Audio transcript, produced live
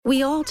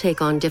We all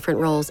take on different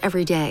roles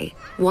every day.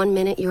 One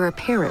minute you're a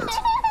parent,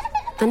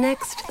 the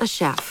next a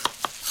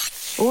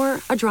chef,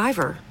 or a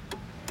driver.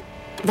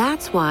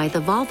 That's why the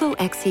Volvo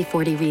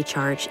XC40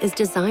 Recharge is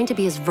designed to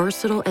be as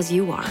versatile as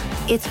you are.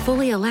 It's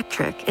fully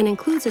electric and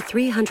includes a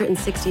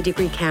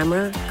 360-degree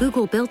camera,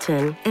 Google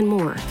built-in, and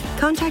more.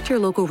 Contact your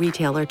local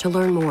retailer to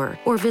learn more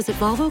or visit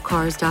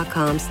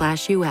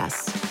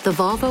volvocars.com/US. The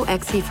Volvo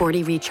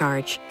XC40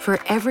 Recharge, for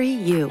every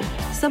you.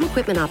 Some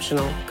equipment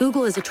optional.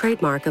 Google is a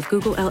trademark of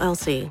Google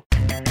LLC.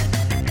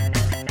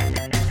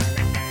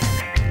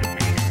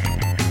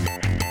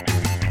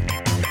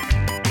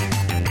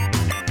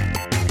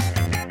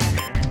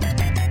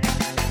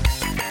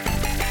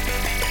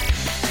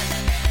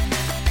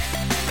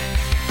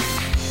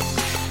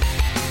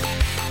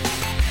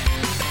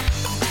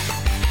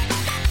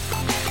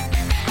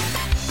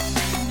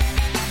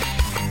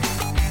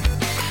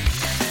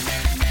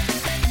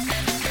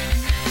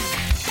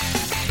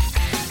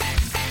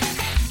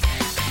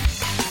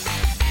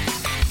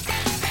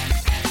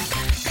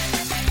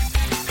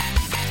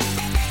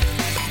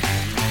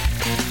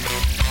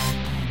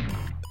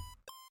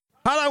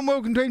 Hello and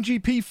welcome to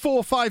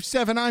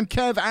MGP457. I'm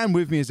Kev, and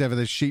with me as ever,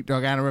 the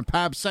sheepdog Anna and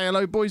Pab. Say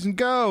hello, boys and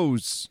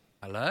girls.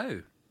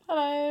 Hello.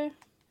 Hello.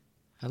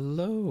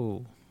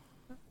 Hello.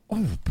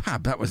 Oh,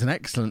 Pab, that was an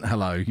excellent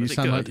hello. You Was it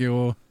sound good? like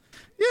you're...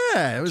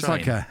 Yeah, it was Trying.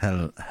 like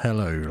a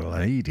hello,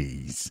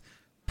 ladies.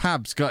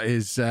 Pab's got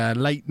his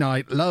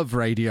late-night love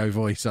radio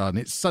voice on.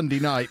 It's Sunday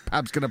night.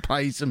 Pab's going to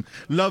play some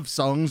love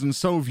songs and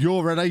solve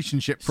your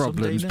relationship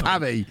problems. Sunday night.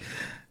 Pabby.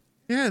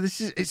 Yeah,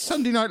 it's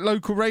Sunday night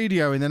local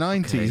radio in the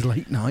 90s.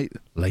 Okay.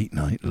 Late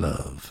night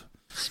love.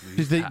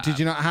 Did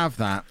you not have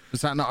that? Was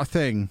that not a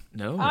thing?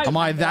 No. Am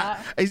I remember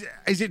that?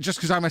 Is it just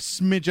because I'm a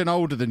smidgen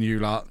older than you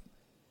lot?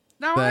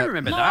 No, I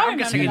remember No, that. I I'm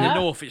guessing remember in the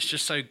that. north it's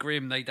just so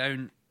grim they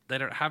don't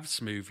have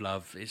smooth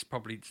love. It's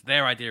probably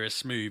their idea of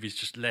smooth is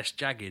just less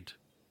jagged.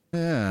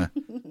 Yeah.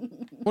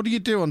 What do you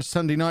do on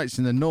Sunday nights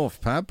in the north,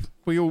 Pab?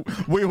 We all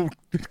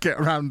get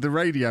around the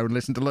radio and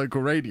listen to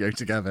local radio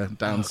together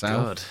down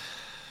south.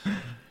 God.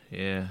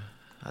 Yeah.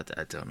 I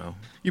don't know.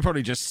 You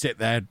probably just sit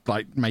there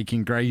like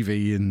making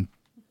gravy and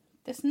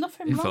There's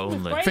nothing If wrong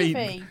only. with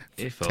gravy.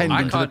 If tending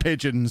only. to the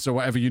pigeons or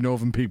whatever you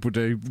northern people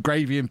do.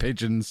 Gravy and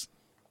pigeons.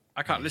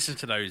 I can't listen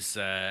to those.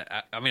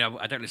 I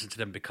don't listen to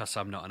them because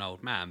I'm not an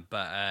old man,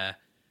 but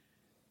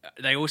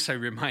they also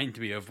remind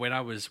me of when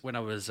I was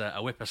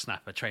a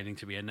whippersnapper training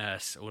to be a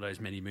nurse all those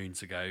many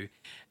moons ago.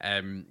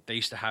 They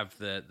used to have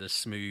the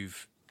smooth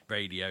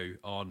radio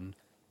on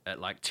at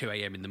like 2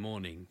 a.m. in the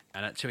morning,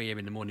 and at 2 a.m.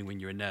 in the morning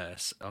when you're a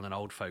nurse on an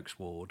old folks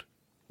ward,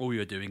 all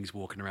you're doing is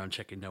walking around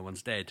checking no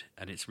one's dead,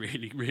 and it's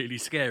really, really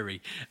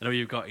scary. And all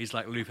you've got is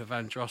like Luther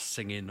Vandross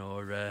singing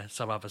or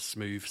some other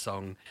smooth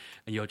song,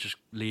 and you're just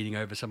leaning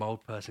over some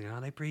old person.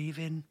 Are they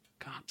breathing?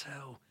 Can't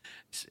tell.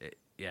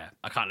 Yeah,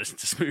 I can't listen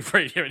to smooth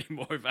radio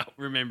anymore without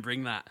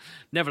remembering that.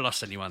 Never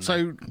lost anyone.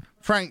 So,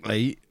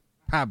 frankly,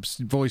 Pab's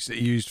voice that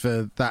he used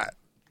for that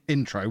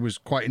intro was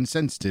quite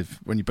insensitive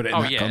when you put it in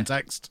that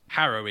context.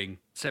 Harrowing.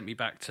 Sent me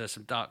back to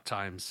some dark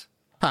times.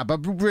 Pab, I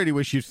really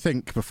wish you'd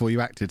think before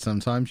you acted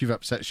sometimes. You've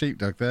upset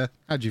Sheepdog there.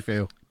 How do you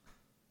feel?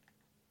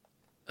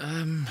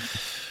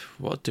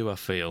 What do I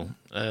feel?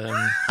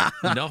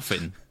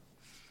 Nothing.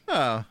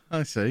 Oh,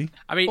 I see.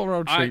 I mean, poor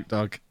old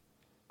Sheepdog.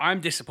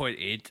 I'm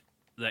disappointed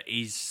that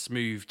his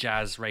smooth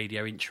jazz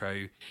radio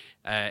intro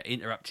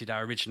interrupted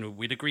our original.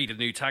 We'd agreed a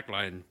new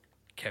tagline,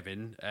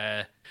 Kevin.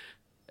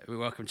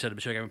 Welcome to the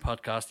Mature Gaming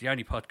Podcast, the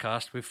only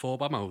podcast with 5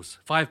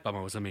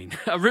 bumholes, I mean.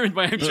 I ruined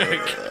my own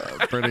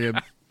joke. Brilliant.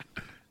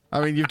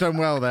 I mean, you've done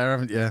well there,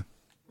 haven't you?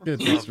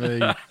 Goodness me.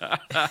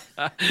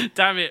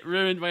 Damn it,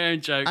 ruined my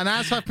own joke. And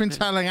as I've been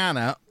telling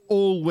Anna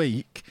all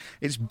week,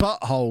 it's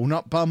butthole,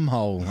 not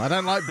bumhole. I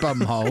don't like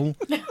bumhole.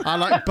 I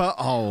like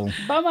butthole.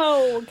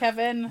 Bumhole,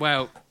 Kevin.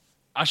 Well,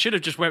 I should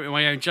have just went with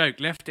my own joke,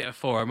 left it at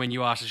 4, and when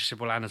you asked, she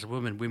said, well, Anna's a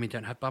woman. Women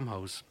don't have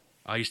bumholes.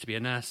 I used to be a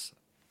nurse.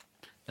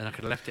 Then I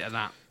could have left it at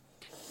that.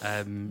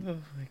 Oh,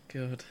 my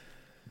God.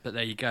 But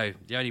there you go.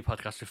 The only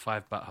podcast with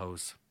 5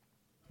 buttholes.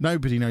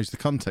 Nobody knows the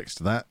context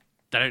of that.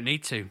 They don't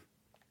need to.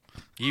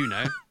 You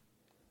know.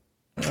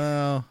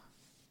 Well,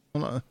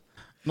 I'm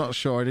not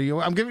sure.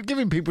 I'm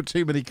giving people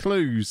too many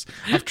clues.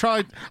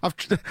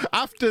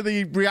 After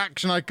the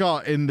reaction I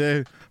got in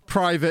the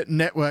private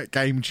network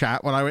game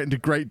chat when I went into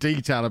great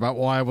detail about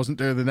why I wasn't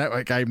doing the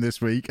network game this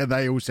week, and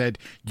they all said,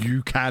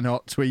 you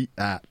cannot tweet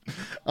that.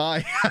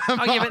 But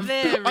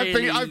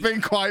I've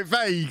been quite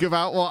vague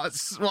about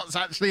what's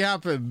actually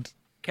happened.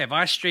 Kev,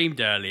 I streamed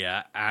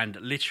earlier, and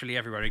literally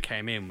everyone who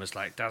came in was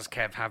like, does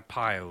Kev have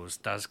piles?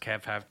 Does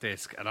Kev have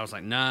this? And I was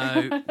like,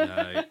 no,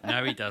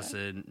 he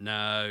doesn't,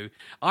 no.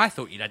 I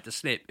thought you'd had the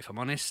snip, if I'm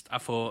honest. I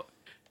thought,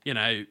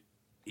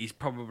 he's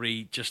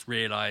probably just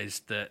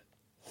realised that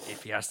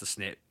if he has the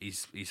snip,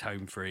 he's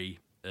home free,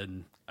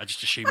 and I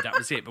just assumed that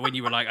was it. But when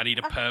you were like, I need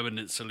a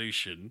permanent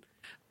solution,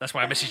 That's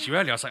why I messaged you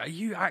earlier. I was like, are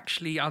you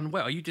actually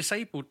unwell? Are you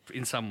disabled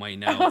in some way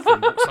now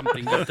from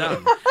something you've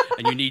done?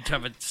 And you need to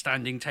have a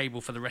standing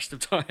table for the rest of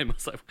time? I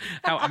was like,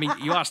 how? I mean,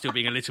 you are still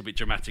being a little bit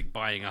dramatic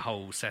buying a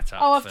whole setup.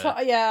 Oh,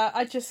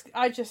 I just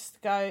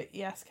go,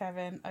 yes,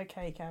 Kevin.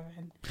 Okay,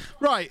 Kevin.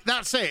 Right,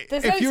 that's it.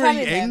 There's if no you're telling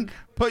eating, him.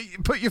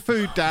 put your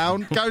food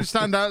down, go and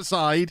stand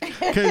outside,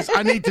 because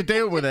I need to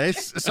deal with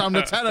this. So I'm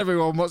going to tell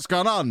everyone what's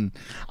gone on.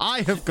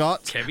 I have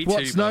got Kevy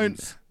what's Two known.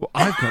 Buns. Well,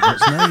 I've got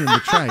what's known in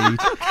the trade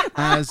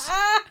as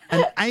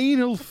an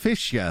anal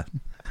fissure,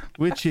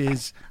 which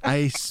is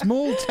a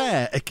small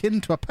tear akin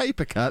to a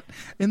paper cut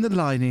in the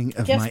lining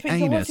of Yes, my but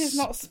yours anus. is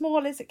not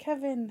small, is it,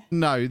 Kevin?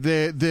 No,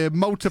 the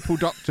multiple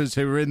doctors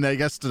who were in there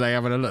yesterday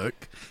having a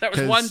look. That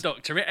was one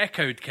doctor. It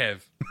echoed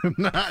Kev.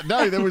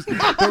 No, there was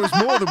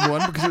more than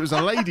one because it was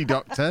a lady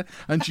doctor,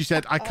 and she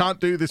said, "I can't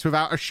do this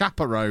without a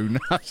chaperone."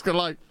 I was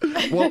like,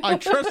 "Well, I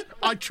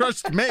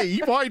trust me.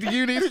 Why do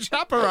you need a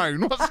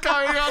chaperone? What's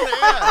going on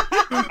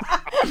here?"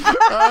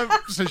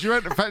 So she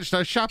went and fetched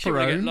her She would get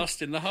chaperone,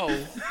 lost in the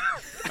hole.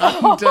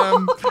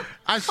 and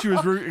as she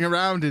was rooting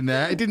around in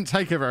there, it didn't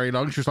take her very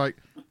long. She was like,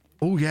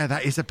 "Oh yeah,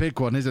 that is a big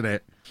one, isn't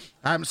it?"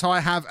 So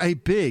I have a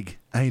big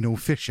anal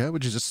fissure,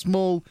 which is a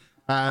small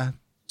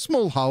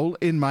hole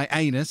in my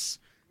anus.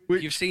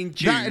 You've seen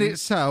June. That in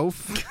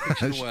itself,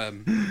 The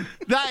worm.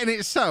 that in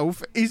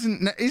itself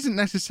isn't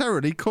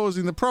necessarily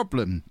causing the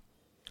problem.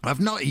 I've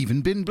not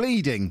even been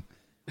bleeding,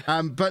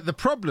 but the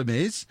problem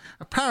is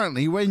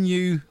apparently when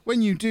you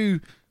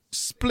do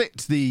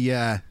split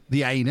the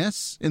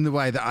anus in the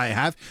way that I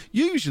have,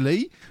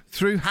 usually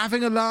through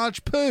having a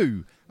large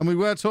poo. And we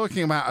were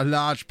talking about a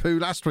large poo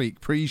last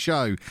week,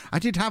 pre-show. I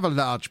did have a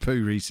large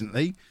poo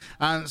recently.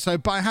 So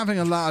by having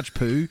a large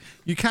poo,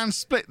 you can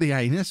split the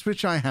anus,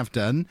 which I have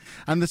done.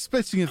 And the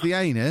splitting of the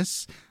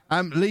anus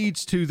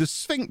leads to the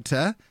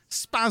sphincter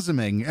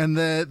spasming. And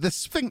the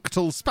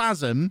sphinctal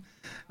spasm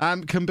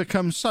can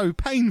become so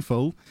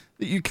painful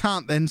that you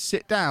can't then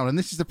sit down. And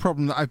this is the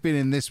problem that I've been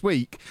in this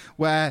week,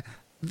 where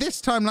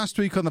this time last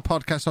week on the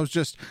podcast, I was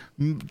just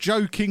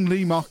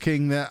jokingly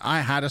mocking that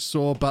I had a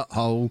sore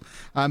butthole,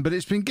 but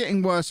it's been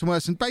getting worse and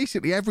worse. And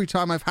basically, every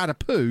time I've had a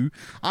poo,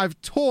 I've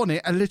torn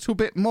it a little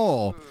bit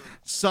more.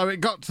 So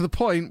it got to the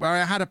point where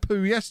I had a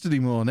poo yesterday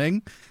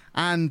morning,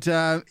 and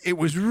it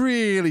was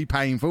really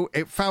painful.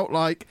 It felt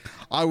like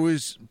I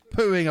was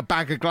pooing a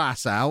bag of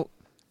glass out.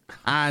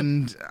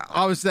 And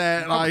I was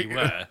there like,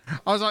 were.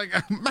 I was like,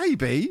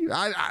 maybe,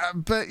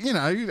 but you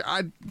know,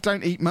 I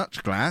don't eat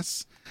much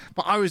glass.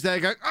 But I was there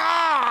going,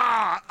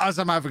 as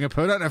I'm having a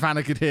poo. I don't know if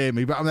Anna could hear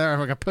me, but I'm there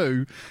having a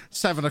poo,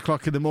 7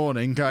 o'clock in the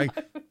morning, going,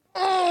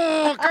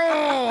 oh,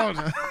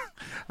 God.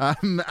 I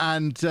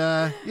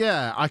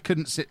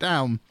couldn't sit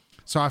down.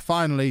 So I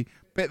finally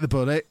bit the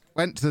bullet,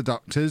 went to the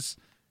doctors,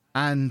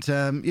 and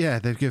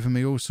they've given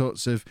me all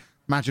sorts of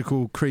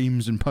magical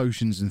creams and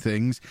potions and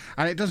things.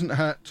 And it doesn't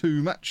hurt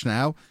too much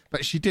now.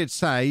 But she did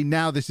say,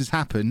 now this has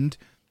happened,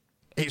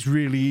 it's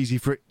really easy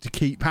for it to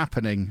keep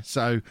happening.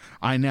 So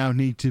I now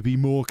need to be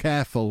more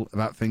careful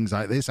about things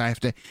like this. I have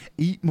to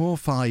eat more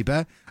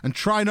fibre and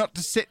try not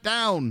to sit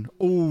down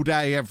all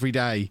day, every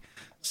day.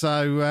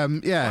 So,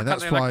 that's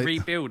can't they, why...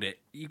 rebuild it?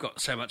 You got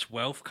so much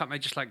wealth. Can't they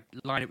just,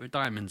 line it with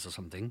diamonds or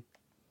something?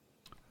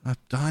 A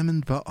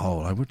diamond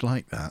butthole, I would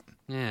like that.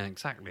 Yeah,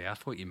 exactly. I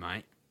thought you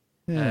might.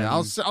 Yeah,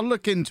 I'll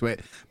look into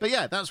it. But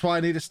yeah, that's why I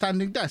need a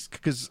standing desk,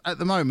 because at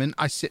the moment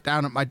I sit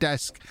down at my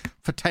desk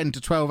for 10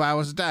 to 12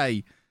 hours a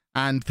day.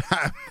 And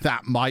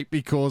that might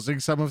be causing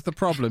some of the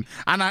problem.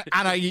 And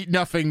I eat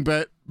nothing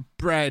but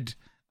bread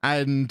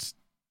and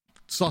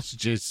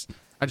sausages.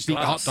 I just eat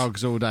hot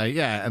dogs all day,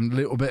 yeah, and a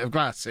little bit of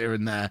glass here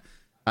and there.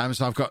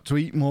 So I've got to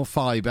eat more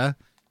fibre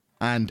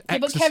and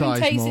but Kevin exercise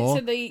takes it more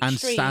to the and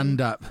extreme.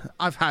 stand up.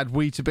 I've had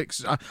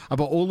Weetabix. I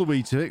bought all the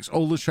Weetabix,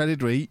 all the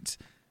shredded wheat.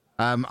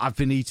 I've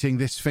been eating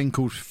this thing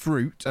called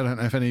fruit. I don't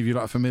know if any of you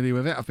are familiar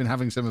with it. I've been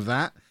having some of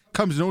that.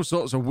 Comes in all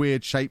sorts of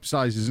weird shapes,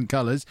 sizes and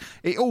colours.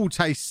 It all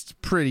tastes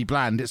pretty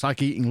bland. It's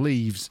like eating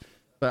leaves.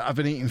 But I've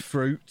been eating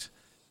fruit.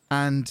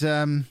 And,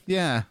 I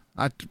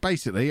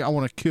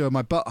want to cure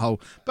my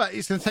butthole. But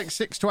it's going to take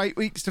 6 to 8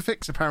 weeks to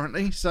fix,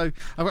 apparently. So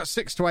I've got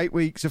 6 to 8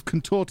 weeks of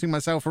contorting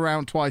myself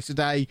around twice a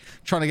day,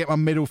 trying to get my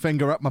middle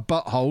finger up my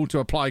butthole to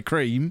apply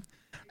cream.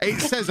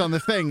 It says on the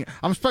thing,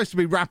 I'm supposed to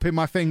be wrapping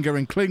my finger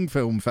in cling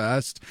film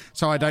first,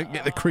 so I don't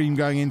get the cream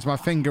going into my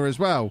finger as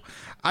well.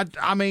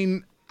 I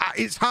mean,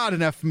 it's hard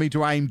enough for me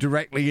to aim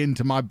directly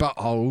into my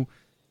butthole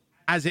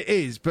as it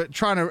is, but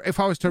if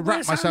I was to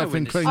wrap myself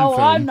in cling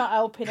film... I'm not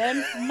helping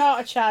him.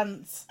 Not a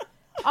chance.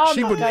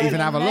 She wouldn't even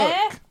have a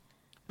look.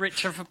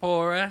 Richer for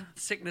poorer,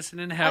 sickness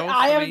and in health.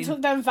 I haven't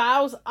took them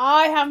vows.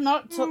 I have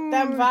not took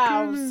them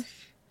vows.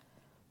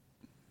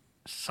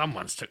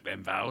 Someone's took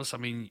them vows. I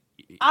mean...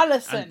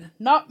 Alison,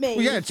 not me.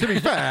 Well, yeah, to be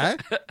fair,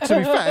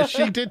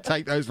 she did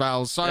take those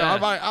vows. So Yeah.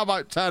 I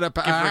might turn up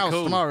at Give her her a house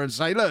call. tomorrow and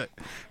say, look,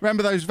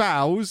 remember those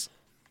vows?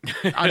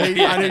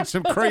 I need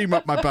some cream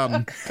up my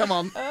bum. Come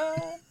on.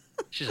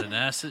 She's a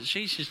nurse, isn't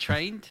she? She's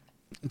trained.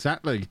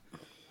 Exactly.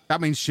 That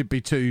means should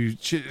be too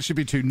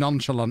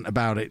nonchalant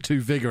about it,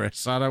 too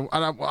vigorous. I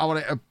want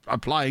it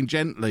applying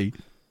gently.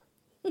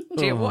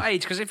 See, at what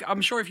age? Because I'm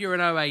sure if you're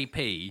an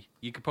OAP,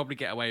 you could probably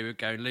get away with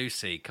going,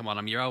 Lucy, come on,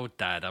 I'm your old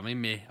dad. I'm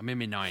in my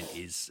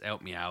 90s.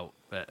 Help me out.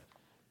 But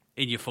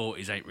in your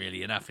 40s ain't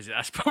really enough, is it?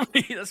 That's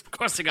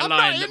crossing a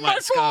line that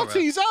might scar her. I'm not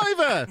in my 40s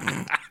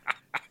either.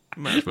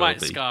 Might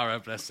scar her,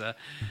 bless her.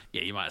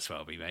 Yeah, you might as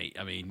well be, mate.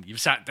 I mean,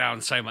 you've sat down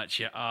so much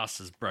your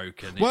arse is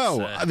broken. Well,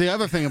 the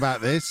other thing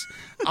about this,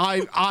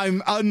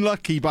 I'm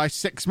unlucky by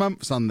 6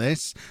 months on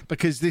this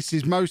because this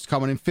is most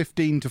common in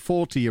 15 to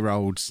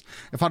 40-year-olds.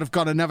 If I'd have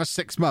got another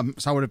 6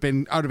 months, I would have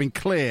been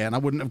clear and I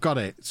wouldn't have got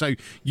it. So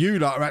you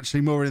lot are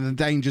actually more in the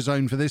danger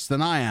zone for this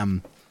than I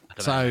am.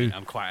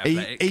 I'm quite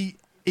athletic.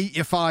 Eat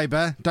your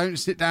fibre. Don't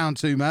sit down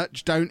too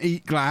much. Don't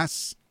eat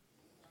glass.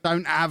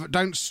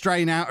 Don't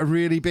strain out a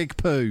really big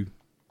poo.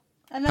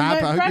 And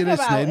then don't brag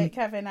about it,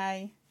 Kevin,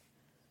 eh?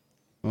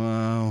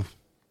 Well,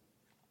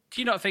 do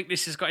you not think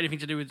this has got anything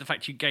to do with the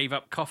fact you gave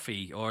up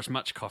coffee or as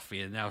much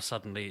coffee and now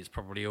suddenly it's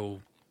probably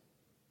all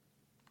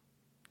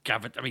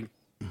gathered? I mean,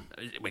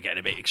 we're getting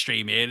a bit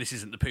extreme here. This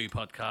isn't the poo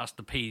podcast.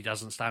 The P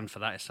doesn't stand for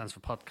that. It stands for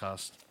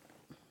podcast.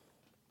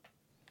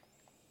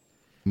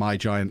 My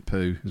giant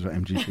poo is what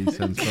MGP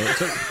stands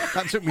for.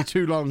 That took me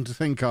too long to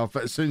think of,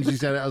 but as soon as you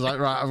said it, I was like,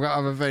 right, I've got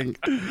to have a think.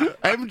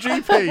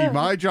 MGP,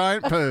 my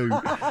giant poo.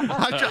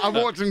 I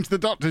walked into the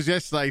doctors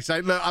yesterday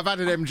saying, look, I've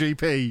had an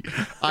MGP.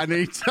 I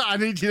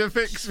need you to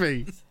fix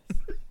me.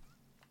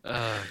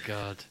 Oh,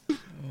 God.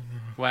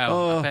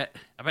 Wow.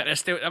 I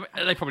bet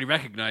they probably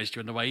recognised you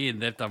on the way in.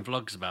 They've done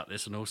vlogs about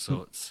this and all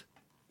sorts.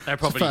 They're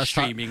probably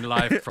streaming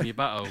live from your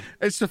butthole.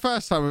 It's the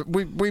first time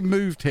we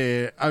moved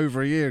here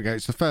over a year ago.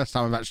 It's the first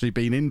time I've actually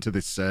been into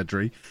this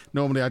surgery.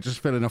 Normally I just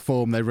fill in a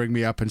form, they ring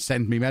me up and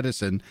send me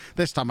medicine.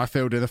 This time I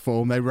filled in a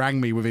form, they rang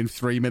me within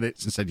 3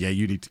 minutes and said, yeah,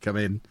 you need to come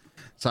in.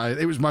 So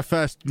it was my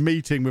first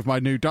meeting with my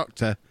new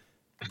doctor.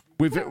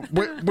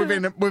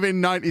 Within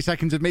 90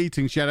 seconds of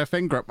meeting, she had her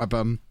finger up my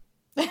bum.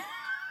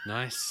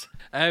 Nice.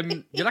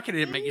 You're lucky they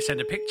didn't make you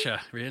send a picture,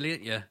 really,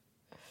 aren't you?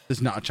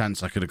 There's not a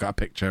chance I could have got a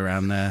picture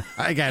around there.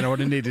 Again, I would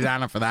have needed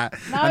Anna for that.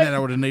 No. And then I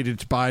would have needed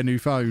to buy a new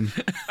phone.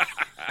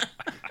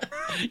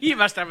 You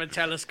must have a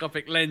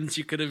telescopic lens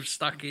you could have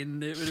stuck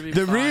in. It would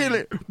have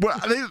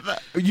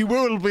been you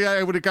will be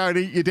able to go and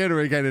eat your dinner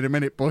again in a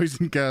minute, boys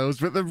and girls.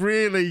 But the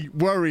really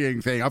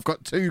worrying thing, I've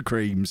got 2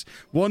 creams.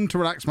 One to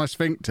relax my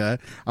sphincter,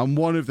 and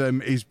one of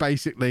them is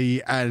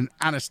basically an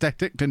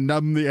anaesthetic to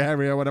numb the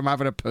area when I'm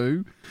having a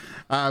poo.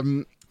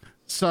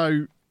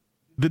 So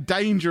the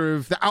danger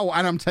of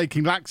and I'm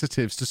taking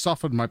laxatives to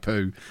soften my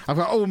poo. I've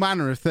got all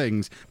manner of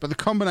things, but the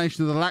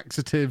combination of the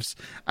laxatives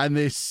and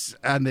this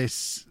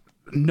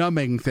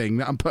numbing thing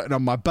that I'm putting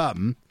on my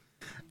bum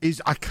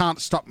is I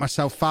can't stop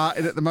myself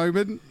farting at the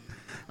moment.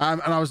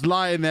 And I was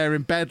lying there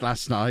in bed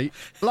last night,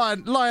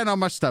 lying on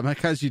my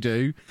stomach, as you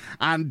do,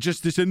 and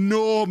just this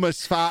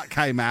enormous fart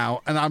came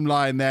out, and I'm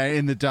lying there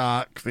in the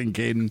dark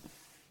thinking,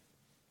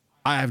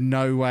 I have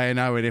no way of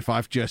knowing if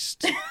I've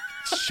just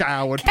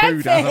showered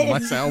poo down on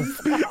myself.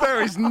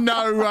 There is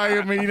no way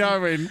of me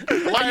knowing.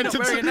 I had to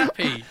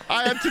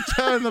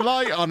turn the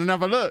light on and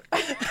have a look,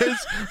 because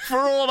for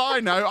all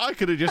I know, I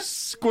could have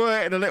just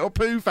squirted a little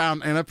poo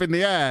fountain up in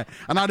the air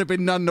and I'd have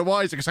been none the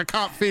wiser because I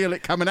can't feel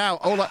it coming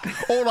out.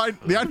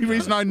 The only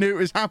reason I knew it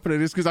was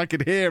happening is because I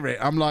could hear it.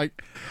 I'm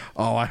like,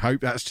 oh, I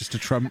hope that's just a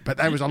trump, but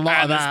there was a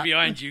lot of that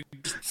behind you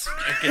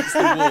against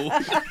the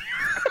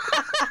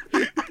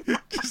wall.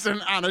 Just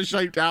an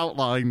Anna-shaped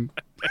outline.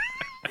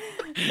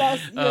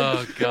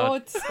 Oh,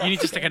 God. You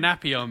need to stick a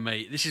nappy on,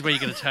 mate. This is where you're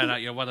going to turn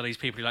out you're one of these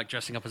people who like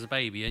dressing up as a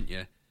baby, aren't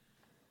you?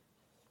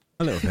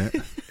 A little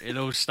bit.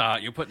 It'll all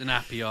start. You'll put the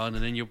nappy on,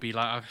 and then you'll be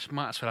like, I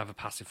might as well have a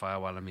pacifier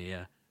while I'm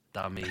here,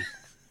 dummy.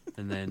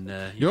 And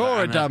then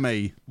you're a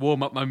dummy.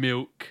 Warm up my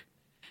milk.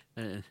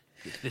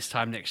 This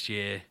time next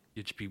year,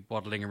 you'll just be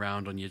waddling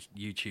around on your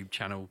YouTube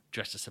channel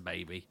dressed as a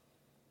baby.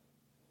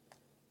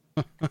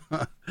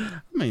 I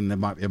mean, there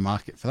might be a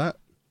market for that.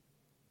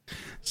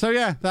 So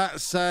yeah,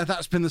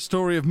 that's been the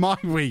story of my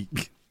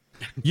week.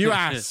 You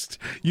asked.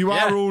 You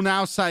are all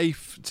now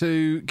safe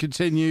to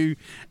continue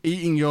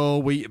eating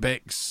your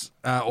Weetabix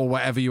or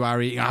whatever you are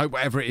eating. I hope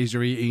whatever it is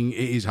you're eating,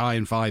 it is high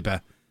in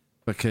fibre,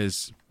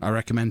 because I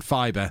recommend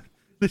fibre.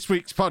 This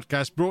week's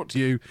podcast brought to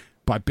you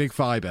by Big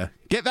Fibre.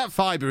 Get that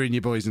fibre in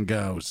you, boys and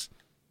girls.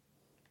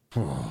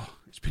 Oh,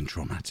 it's been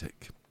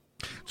traumatic.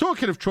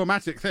 Talking of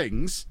traumatic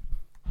things,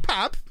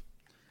 Pab.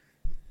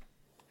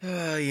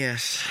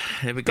 Yes.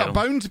 Here we go. Got a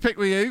bone to pick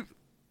with you.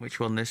 Which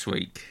one this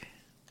week?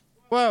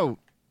 Well,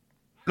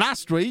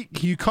 last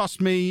week you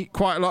cost me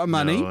quite a lot of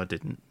money. No, I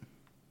didn't.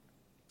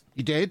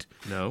 You did?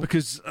 No.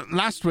 Because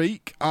last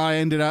week I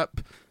ended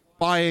up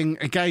buying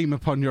a game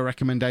upon your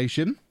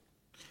recommendation.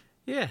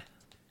 Yeah.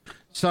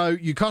 So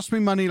you cost me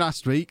money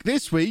last week.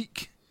 This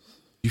week,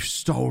 you've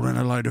stolen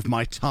a load of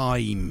my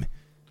time.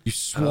 You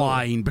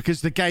swine,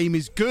 because the game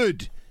is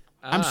good.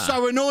 I'm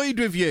so annoyed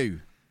with you.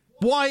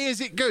 Why is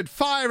it good?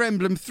 Fire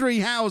Emblem 3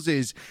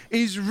 Houses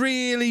is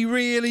really,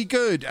 really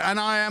good, and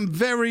I am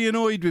very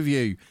annoyed with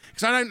you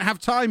because I don't have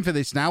time for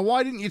this now.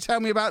 Why didn't you tell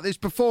me about this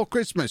before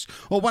Christmas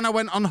or when I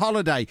went on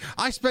holiday?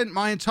 I spent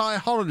my entire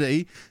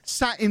holiday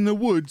sat in the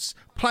woods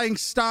playing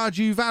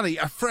Stardew Valley,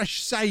 a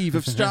fresh save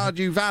of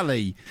Stardew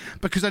Valley,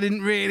 because I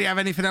didn't really have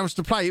anything else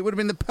to play. It would have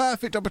been the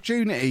perfect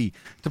opportunity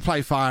to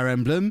play Fire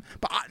Emblem,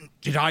 but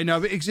did I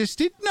know it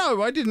existed?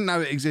 No, I didn't know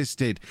it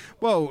existed.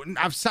 Well,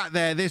 I've sat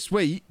there this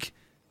week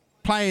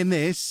playing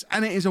this,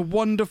 and it is a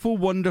wonderful,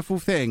 wonderful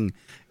thing.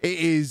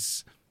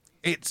 It's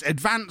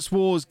Advance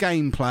Wars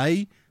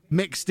gameplay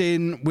mixed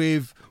in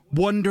with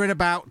wandering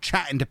about,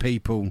 chatting to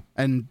people,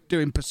 and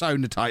doing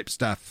Persona type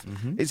stuff.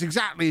 It's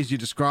exactly as you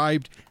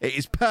described. It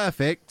is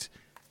perfect.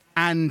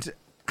 And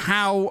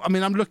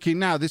I'm looking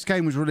now, this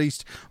game was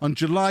released on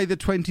July the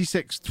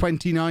 26th,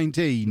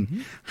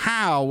 2019.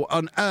 How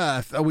on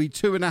earth are we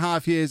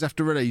 2.5 years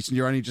after release and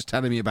you're only just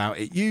telling me about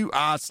it? You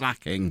are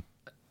slacking.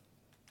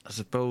 I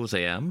suppose I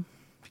am,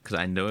 because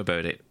I know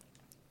about it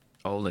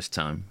all this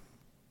time.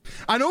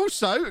 And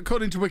also,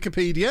 according to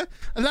Wikipedia,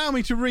 allow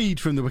me to read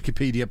from the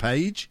Wikipedia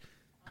page.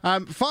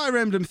 Fire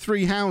Emblem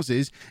Three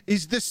Houses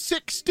is the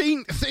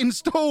 16th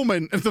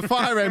instalment of the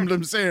Fire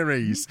Emblem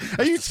series.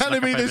 Are you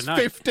telling me there's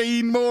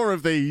 15 more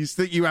of these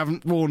that you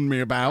haven't warned me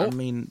about? I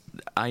mean,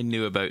 I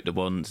knew about the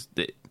ones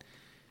that...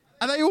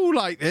 Are they all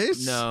like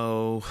this?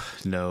 No,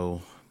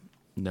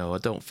 I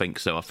don't think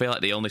so. I feel like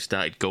they only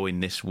started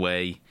going this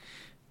way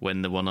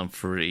when the one on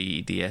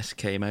 3DS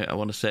came out, I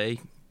want to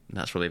say. And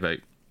that's really about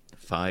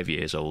 5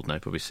 years old now,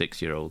 probably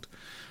 6-year-old.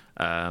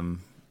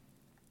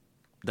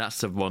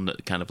 That's the one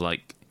that kind of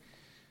like...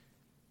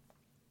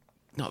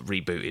 not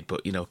rebooted,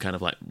 but, kind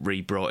of like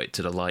re-brought it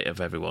to the light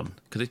of everyone.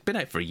 Because it's been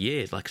out for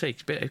years. Like I say,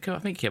 I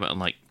think it came out on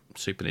like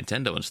Super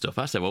Nintendo and stuff.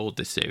 That's how old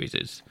this series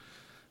is.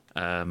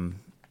 But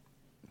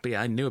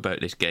yeah, I knew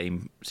about this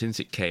game since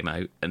it came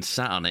out and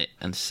sat on it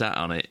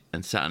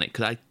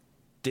because I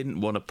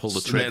didn't want to pull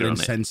the trigger on it.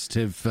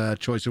 Insensitive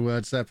choice of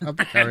words there.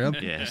 Carry on.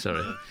 Yeah,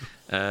 sorry.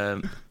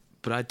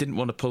 But I didn't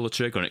want to pull the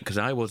trigger on it because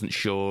I wasn't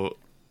sure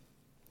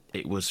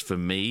it was for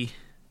me.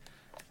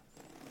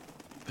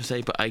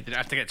 But I didn't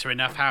have to get to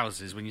enough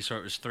houses. When you saw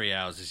it was 3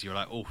 houses, you were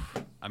like, "Oh,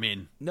 I'm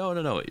in." No.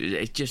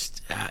 It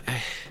just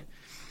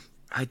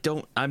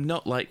I'm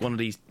not like one of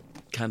these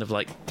kind of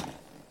like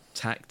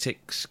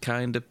tactics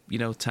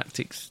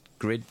tactics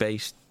grid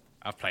based.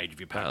 I've played with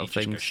your pal. You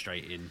just go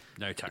straight in,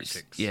 no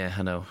tactics. Yeah,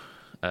 I know.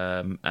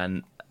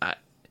 And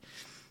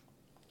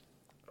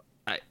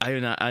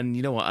and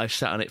you know what? I've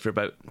sat on it for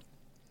about,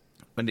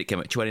 when it came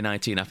out,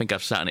 2019. I think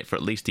I've sat on it for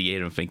at least a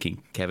year and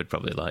thinking Kevin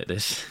probably like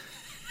this.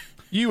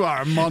 You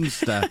are a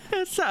monster.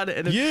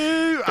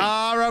 You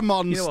are a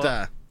monster. You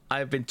know,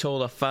 I've been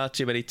told off far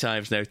too many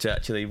times now to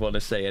actually want to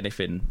say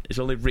anything. It's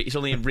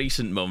only in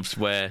recent months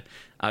where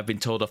I've been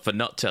told off for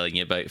not telling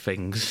you about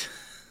things.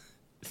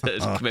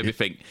 That made me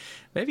think,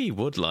 maybe he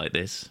would like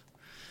this.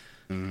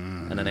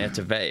 And then I had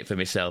to vet it for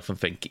myself and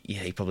think,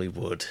 yeah, he probably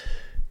would.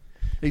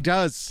 He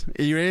does.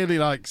 He really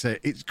likes it.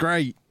 It's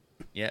great.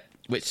 Yeah.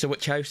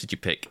 Which house did you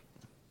pick?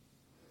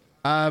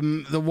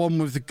 The one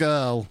with the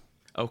girl.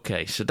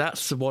 Okay, so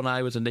that's the one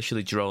I was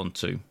initially drawn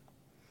to.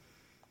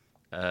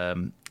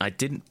 I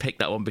didn't pick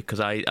that one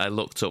because I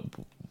looked up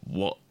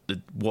what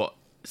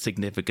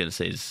significance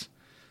is.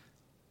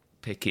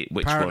 Pick it.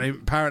 Which one?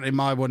 Apparently,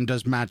 my one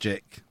does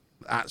magic.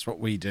 That's what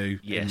we do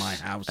in my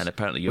house. And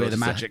apparently,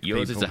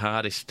 yours is the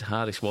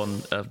hardest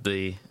one of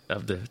the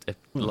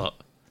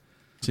lot.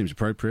 Seems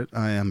appropriate.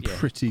 I am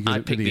pretty good. I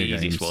at picked the video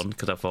easiest games. one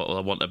because I thought, well,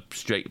 I want a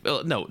straight.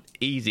 Well, no,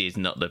 easy is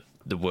not the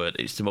word.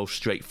 It's the most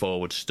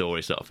straightforward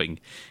story sort of thing.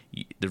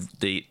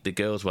 The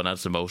girls one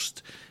has the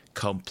most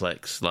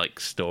complex like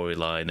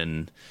storyline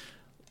and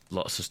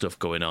lots of stuff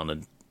going on.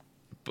 And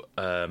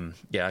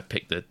I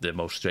picked the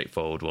most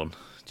straightforward one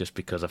just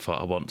because I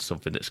thought I want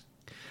something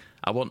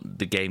I want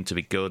the game to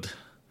be good.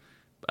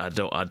 I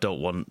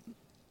don't want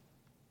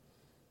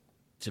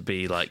to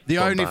be like... The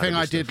only thing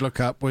I did look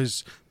up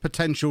was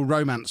potential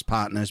romance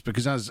partners,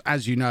 because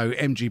as you know,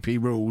 MGP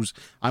rules,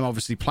 I'm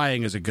obviously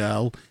playing as a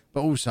girl,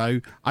 but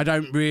also I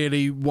don't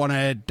really want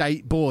to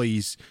date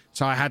boys,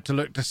 so I had to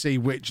look to see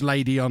which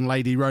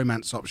lady-on-lady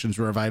romance options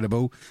were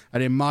available.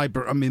 And in my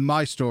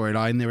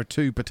storyline, there are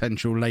 2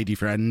 potential lady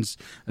friends,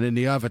 and in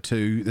the other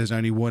 2, there's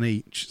only 1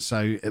 each.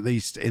 So at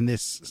least in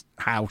this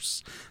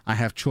house, I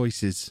have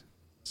choices.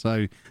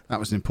 So that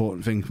was an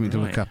important thing for me to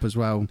look up as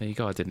well. There you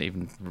go. I didn't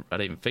even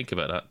think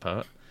about that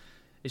part.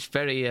 It's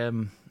very.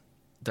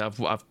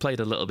 I've played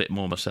a little bit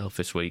more myself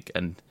this week,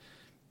 and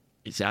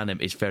it's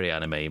very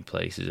anime in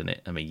place, isn't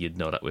it? I mean, you'd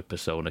know that with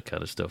Persona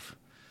kind of stuff.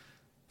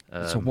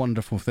 It's a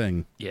wonderful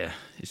thing. Yeah,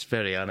 it's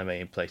very anime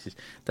in places.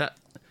 That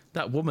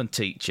woman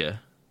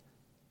teacher.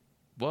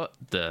 What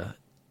the?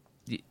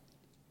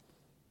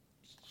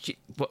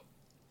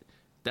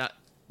 That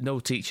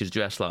no teachers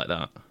dress like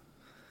that.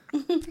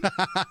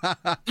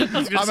 I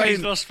was going to say he's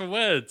lost for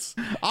words.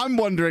 I'm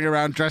wandering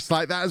around dressed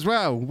like that as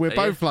well. We're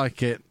both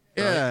like it.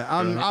 Yeah,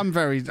 right. I'm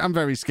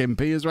very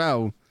skimpy as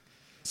well.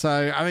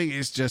 So I think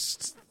it's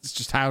just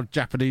how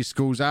Japanese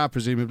schools are,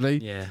 presumably.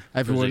 Yeah,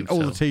 everyone,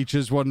 all the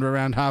teachers wander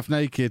around half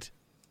naked.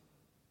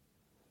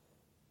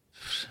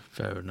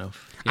 Fair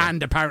enough. Yeah.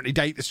 And apparently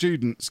date the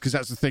students, because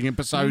that's the thing in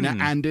Persona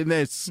and in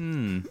this.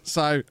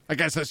 So I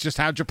guess that's just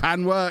how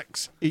Japan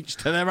works. Each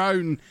to their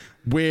own.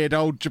 Weird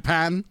old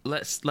Japan.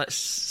 Let's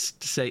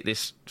say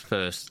this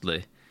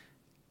firstly.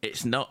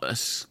 It's not a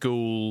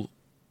school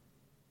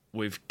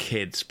with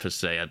kids per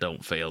se, I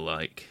don't feel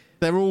like.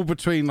 They're all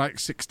between like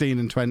 16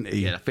 and 20.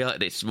 Yeah, I feel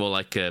like it's more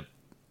like a...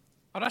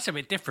 Oh, that's a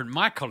bit different.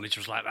 My college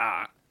was like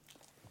that.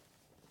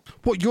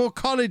 What, your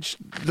college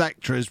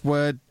lecturers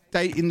were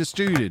dating the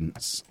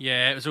students?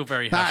 Yeah, it was all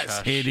very That's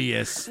hush-hush.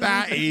 hideous.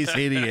 That is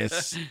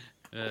hideous.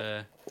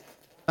 That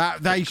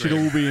they should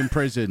grim. all be in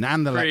prison,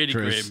 and the Pretty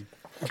lecturers.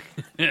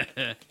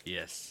 grim.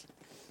 Yes.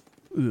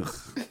 Ugh.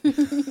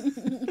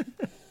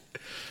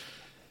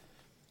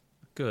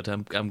 Good,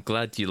 I'm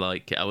glad you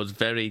like it. I was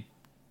very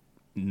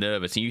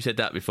nervous, and you said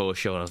that before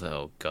show, and I was like,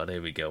 oh God,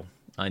 here we go.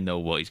 I know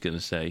what he's going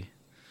to say.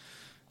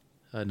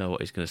 And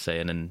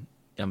then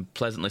I'm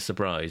pleasantly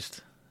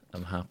surprised.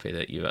 I'm happy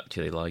that you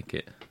actually like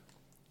it.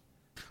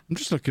 I'm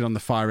just looking on the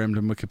Fire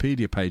Emblem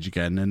Wikipedia page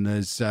again, and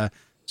there's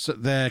so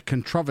their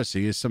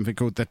controversy is something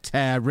called the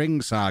Tear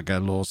Ring Saga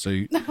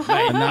lawsuit.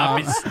 And now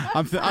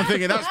I'm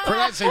thinking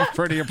that seems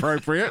pretty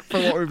appropriate for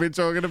what we've been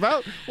talking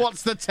about.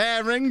 What's the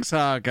Tear Ring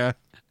Saga?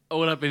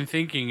 All I've been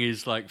thinking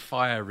is like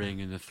Fire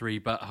Ring and the 3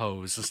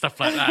 buttholes and stuff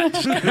like that.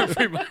 Just going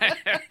through my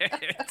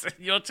head.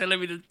 You're telling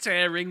me the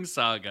Tear Ring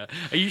Saga.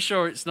 Are you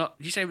sure it's not?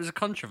 Did you say it was a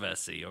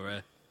controversy or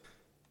a...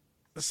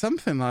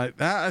 Something like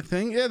that, I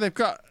think. Yeah, they've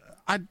got...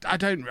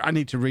 I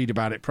need to read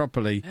about it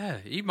properly. Yeah,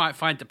 you might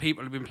find that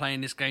people who've been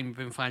playing this game have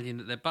been finding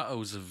that their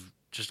buttholes have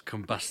just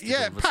combusted.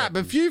 Yeah, all of a Pab, sudden.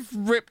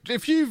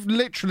 if you've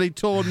literally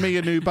torn me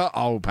a new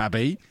butthole,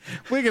 Pabby,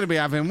 we're going to be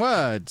having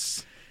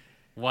words.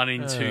 1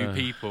 in 2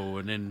 people,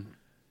 and then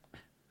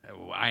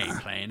I ain't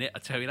playing it. I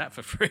tell you that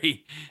for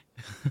free.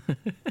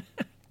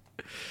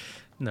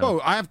 No.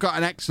 Oh, I have got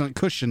an excellent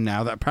cushion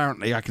now that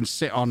apparently I can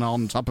sit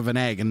on top of an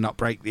egg and not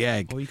break the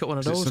egg. Oh, you got one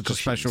of 'Cause those it's such a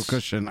special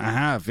cushions? cushion. I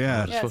have,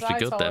 yeah. It's supposed to be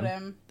good then.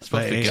 him. It's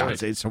supposed to be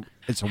good. It's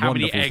a How wonderful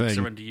many eggs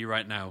thing. are under you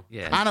right now?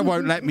 Yeah. Anna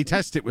won't let me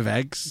test it with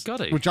eggs,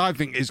 Got it. which I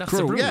think is That's the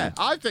cruel. rule. Yeah,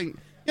 I think.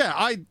 Yeah,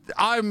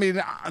 I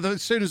mean,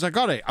 as soon as I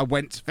got it, I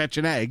went to fetch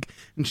an egg,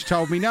 and she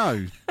told me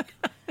no.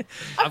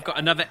 I've got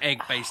another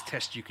egg-based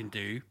test you can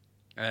do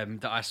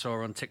that I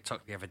saw on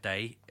TikTok the other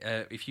day.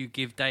 If you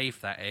give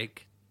Dave that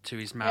egg to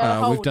his mouth, Yeah.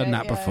 We've Hold done it,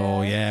 that yeah.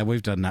 before. Yeah,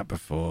 we've done that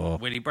before.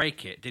 will he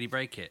break it? Did he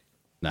break it?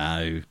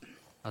 No.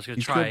 I was going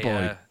to He's a try. good boy.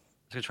 I was going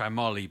to try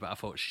Molly, but I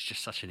thought she's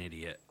just such an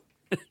idiot.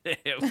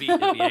 It'll be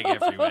the egg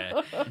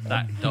everywhere.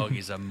 That dog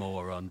is a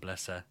moron.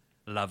 Bless her.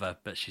 Love her,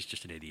 but she's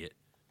just an idiot.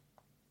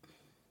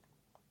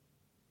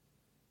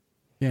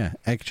 Yeah,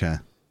 egg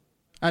chair.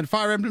 And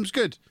Fire Emblem's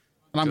good.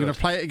 And I'm going to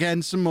play it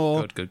again some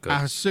more Good.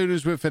 as soon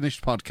as we're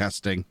finished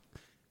podcasting.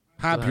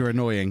 Pab, you're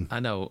annoying. I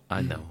know.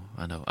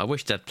 I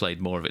wished I'd played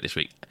more of it this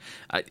week.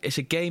 It's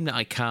a game that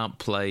I can't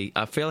play.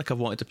 I feel like I've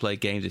wanted to play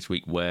games this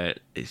week where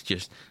it's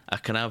just I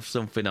can have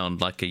something on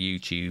like a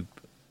YouTube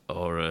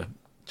or a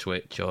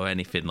Twitch or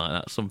anything like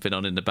that, something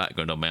on in the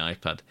background on my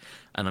iPad,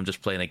 and I'm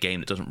just playing a game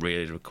that doesn't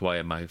really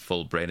require my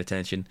full brain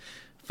attention.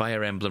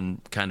 Fire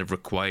Emblem kind of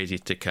requires you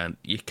to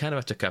you kind of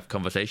have to have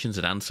conversations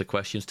and answer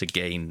questions to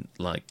gain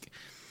like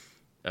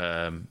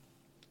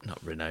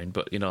not renown,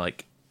 but you know,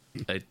 like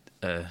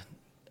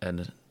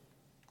and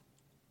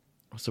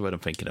what's the word I'm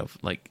thinking of?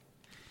 Like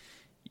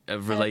a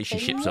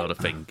relationship sort of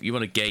thing. You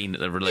want to gain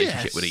a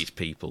relationship with these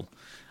people,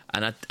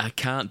 and I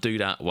can't do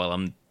that while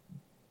I'm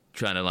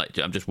trying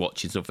to I'm just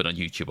watching something on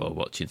YouTube or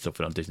watching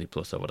something on Disney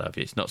Plus or what have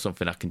you. It's not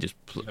something I can just.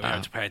 You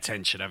have to pay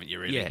attention, haven't you?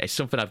 Really? Yeah, it's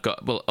something I've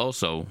got. Well,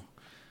 also,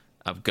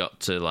 I've got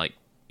to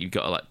you've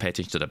got to pay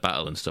attention to the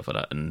battle and stuff like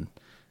that, and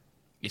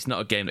it's not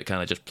a game that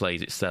kind of just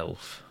plays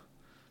itself.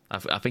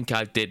 I think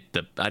I did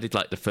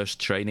like the first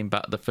training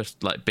battle, the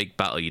first big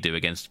battle you do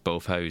against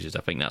both houses.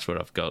 I think that's where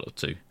I've got up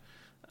to.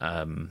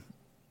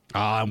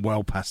 I'm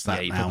well past that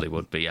yeah, you now. probably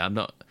would be. I'm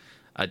not.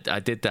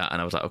 I did that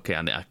and I was like, okay,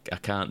 I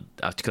can't,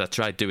 because I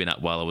tried doing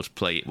that while I was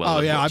playing.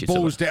 I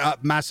ballsed it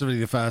up massively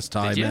the first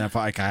time, Did you? and I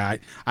thought, okay, I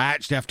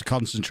actually have to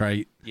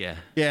concentrate. Yeah.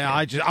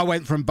 I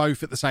went from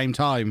both at the same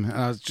time, and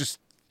I was just.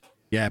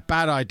 Yeah,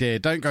 bad idea.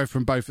 Don't go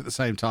from both at the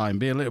same time.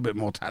 Be a little bit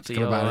more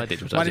tactical about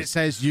it. When it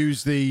says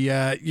use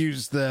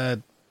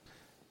the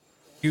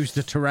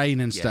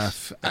terrain and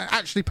stuff,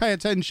 actually pay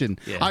attention.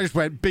 Yeah. I just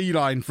went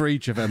beeline for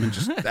each of them, and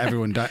just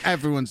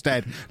everyone's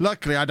dead.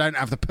 Luckily, I don't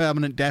have the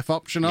permanent death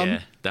option on,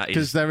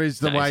 because there is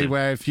the way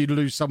where if you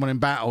lose someone in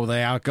battle,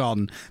 they are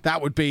gone.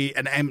 That would be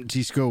an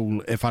empty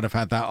school if I'd have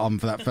had that on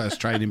for that first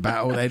training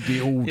battle. They'd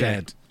be all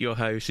dead. Your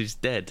house is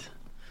dead.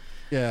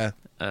 Yeah.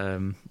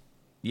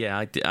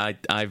 Yeah,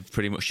 I've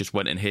pretty much just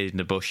went and hid in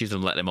the bushes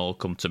and let them all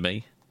come to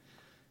me.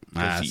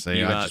 I just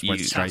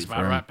went straight for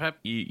right, Pep.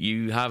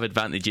 You have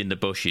advantage in the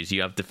bushes.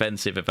 You have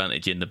defensive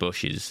advantage in the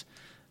bushes.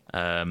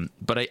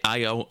 But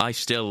I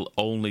still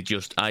only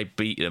I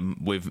beat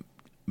them with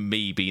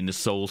me being the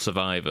sole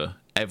survivor.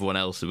 everyone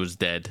else was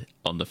dead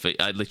on the feet.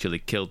 I literally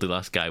killed the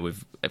last guy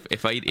with.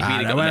 If he'd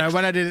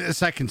When I did it the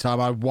second time,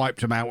 I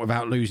wiped him out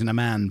without losing a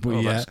man.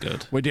 That's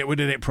good. We did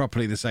it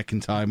properly the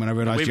second time when I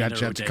realised you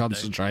actually had to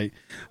concentrate.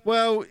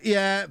 Well,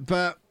 yeah,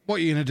 but what are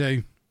you going to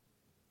do?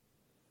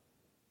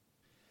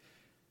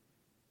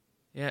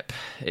 Yep,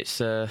 it's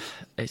a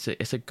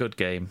good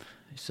game.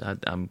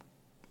 I'm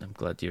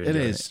glad you're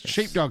enjoying it. It is.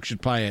 Sheepdog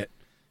should play it,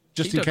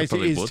 just Sheepdog in case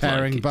it is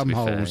tearing bum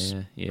holes.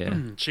 Yeah.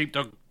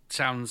 Sheepdog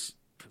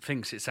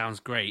thinks it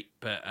sounds great,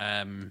 but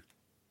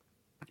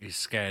he's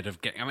scared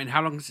of getting. I mean,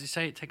 how long does it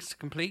say it takes to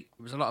complete?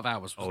 It was a lot of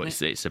hours,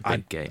 wasn't it? It's a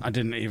big game. I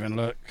didn't even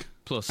look.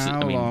 Plus,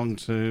 how long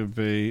to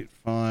beat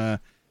Fire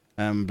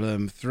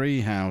Emblem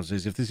 3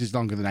 houses? If this is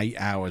longer than 8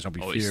 hours, I'll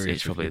be furious.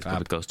 It's probably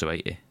close to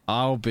 80.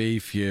 I'll be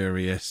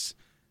furious.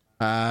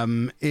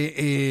 It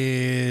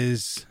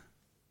is.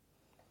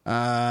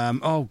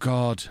 Oh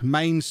God!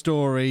 Main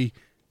story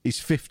is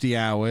 50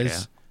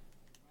 hours.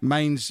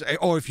 Yeah.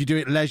 Or if you do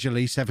it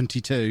leisurely,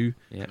 72.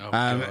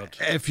 Yeah.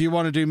 If you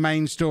want to do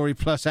main story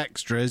plus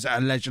extras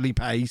at a leisurely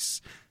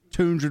pace,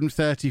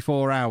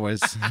 234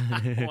 hours.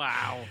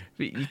 Wow!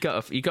 You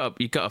got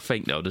to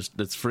think though.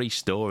 There's 3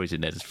 stories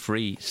in there. There's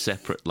 3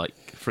 separate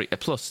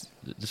plus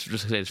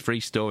there's 3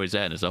 stories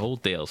there. And there's a whole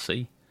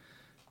DLC.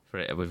 For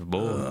it with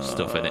more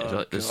stuff in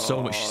it. There's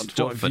so much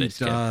stuff for this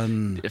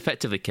game.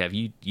 Effectively,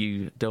 Kev,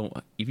 you don't.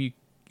 If you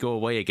go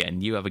away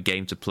again, you have a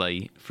game to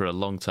play for a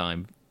long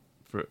time,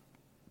 for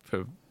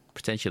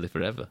potentially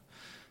forever.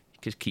 You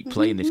just keep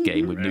playing this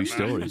game with new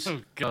stories.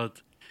 Oh God!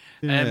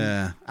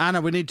 Yeah,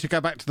 Anna, we need to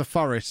go back to the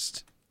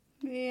forest.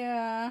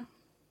 Yeah.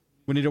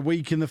 We need a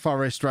week in the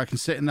forest where I can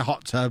sit in the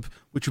hot tub,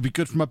 which would be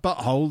good for my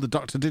butthole. The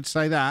doctor did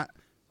say that.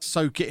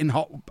 Soak it in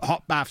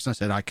hot baths. And I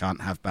said I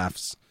can't have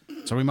baths.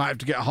 So we might have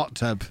to get a hot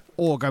tub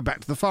or go back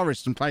to the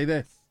forest and play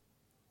this.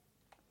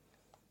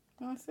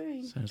 I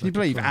see. Can you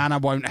believe Anna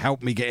won't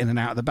help me get in and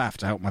out of the bath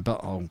to help my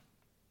butthole?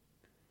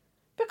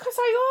 Because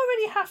I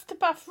already have to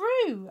bath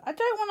Rue. I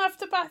don't want to have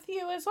to bath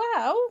you as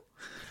well.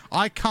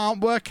 I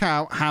can't work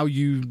out how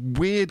you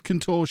weird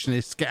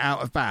contortionists get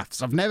out of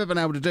baths. I've never been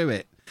able to do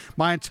it.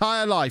 My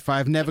entire life, I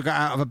have never got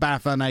out of a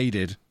bath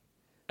unaided.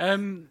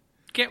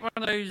 Get one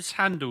of those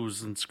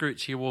handles and screw it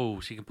to your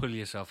wall so you can pull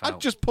yourself out.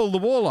 I'd just pull the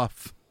wall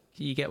off.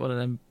 You get one of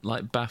them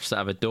baths that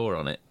have a door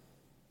on it.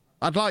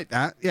 I'd like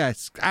that,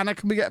 yes. Anna,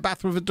 can we get a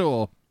bath with a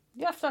door?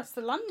 Yeah, if that's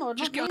the landlord.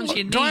 Just not get me. onto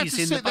your knees Do I have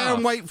to in sit the there bath.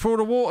 and wait for all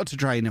the water to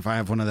drain if I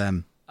have one of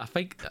them? I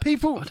think I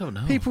don't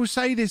know. People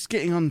say this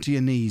getting onto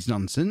your knees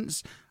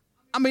nonsense.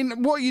 I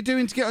mean, what are you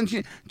doing to get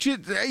onto your...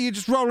 Are you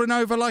just rolling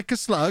over like a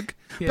slug?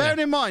 Yeah. Bearing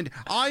in mind,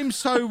 I'm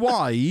so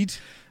wide...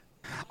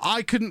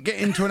 I couldn't get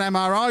into an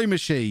MRI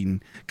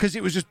machine because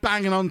it was just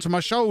banging onto my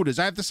shoulders.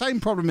 I have the same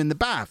problem in the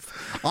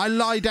bath. I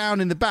lie down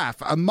in the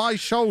bath and my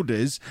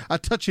shoulders are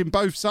touching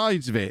both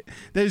sides of it.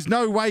 There's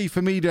no way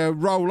for me to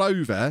roll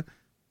over.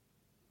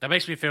 That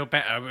makes me feel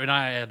better. When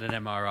I had an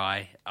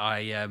MRI,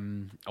 I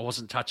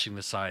wasn't touching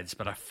the sides,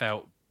 but I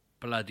felt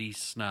bloody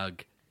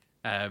snug.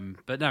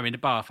 But no, in the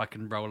bath, I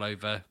can roll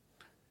over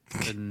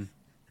and,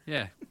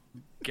 yeah,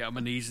 get on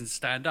my knees and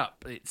stand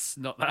up. It's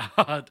not that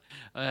hard.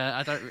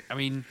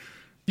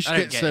 You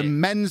should get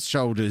some men's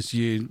shoulders,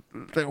 you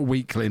little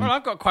weakling. Well,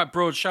 I've got quite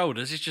broad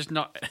shoulders. It's just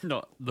not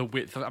the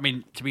width. I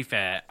mean, to be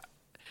fair,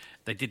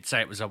 they did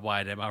say it was a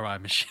wide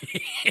MRI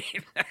machine.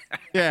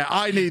 Yeah,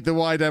 I need the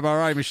wide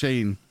MRI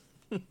machine.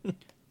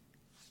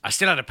 I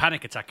still had a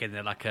panic attack in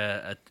there like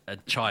a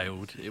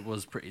child. It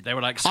was pretty... They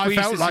were like... I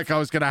felt like I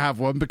was going to have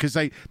one because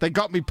they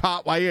got me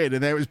part way in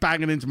and it was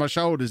banging into my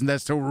shoulders and they're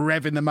still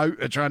revving the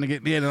motor trying to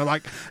get me in. And I'm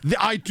like,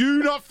 I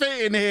do not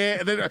fit in here.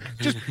 And then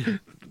just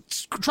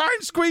try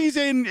and squeeze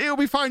in. It'll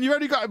be fine. You've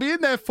only got to be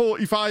in there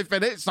 45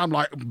 minutes. And I'm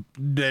like,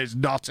 there's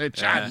not a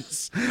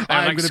chance.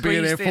 I'm going to be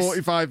in here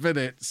 45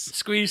 minutes.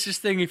 Squeeze this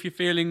thing if you're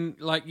feeling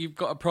like you've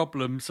got a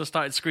problem. So I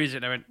started squeezing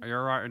it. They went, are you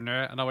all right in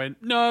there? And I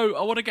went, no,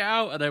 I want to get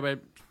out. And they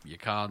went... You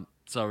can't.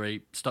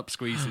 Sorry. Stop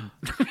squeezing.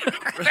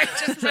 They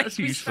just let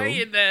me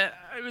stay in there.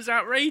 It was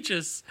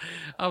outrageous.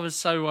 I was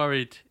so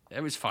worried. It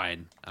was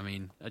fine. I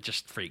mean, I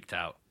just freaked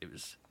out. It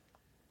was...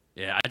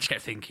 Yeah, I just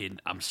kept thinking,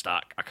 I'm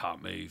stuck. I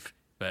can't move.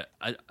 But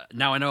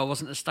now I know I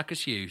wasn't as stuck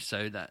as you,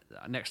 so that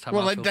next time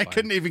Well, I'll they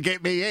couldn't even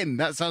get me in.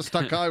 That's how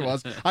stuck I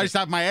was. I just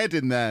had my head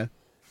in there.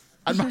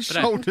 And my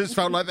shoulders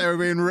felt like they were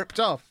being ripped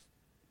off.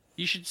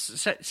 You should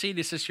see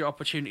this as your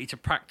opportunity to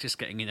practice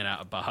getting in and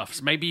out of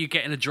baths. Maybe you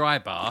get in a dry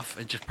bath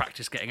and just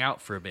practice getting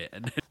out for a bit,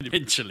 and then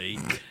eventually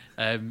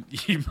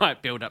you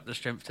might build up the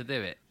strength to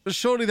do it. But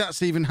surely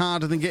that's even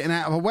harder than getting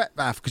out of a wet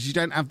bath because you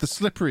don't have the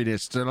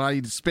slipperiness to allow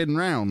you to spin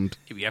round.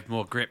 You have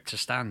more grip to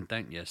stand,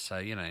 don't you? So,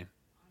 you know.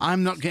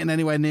 I'm not getting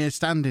anywhere near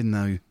standing,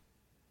 though.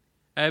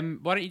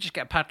 Why don't you just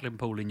get a paddling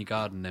pool in your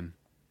garden then?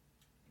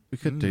 We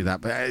could do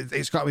that, but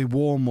it's got to be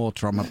warm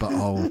water on my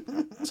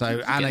butthole.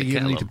 So, Anna, you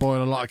need to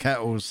boil a lot of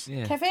kettles.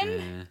 Yeah.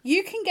 Kevin,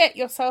 you can get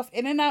yourself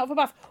in and out of a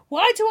bath.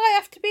 Why do I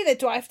have to be there?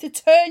 Do I have to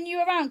turn you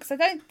around? Because I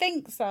don't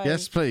think so.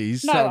 Yes,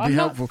 please. No, that would be I'm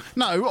helpful.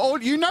 No,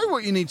 or you know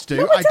what you need to do.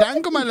 No, I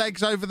dangle my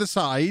legs over the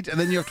side, and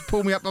then you have to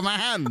pull me up by my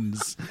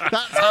hands.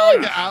 That's how I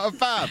get out of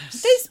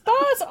baths. There's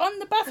bars on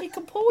the bath. You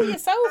can pull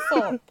yourself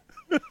up.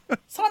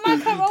 So I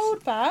like our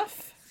old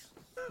bath.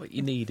 What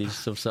you need is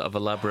some sort of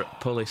elaborate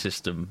pulley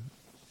system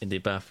in the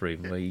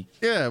bathroom where you...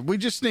 Yeah, we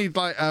just need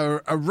like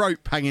a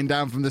rope hanging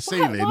down from the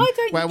ceiling. why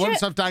don't where you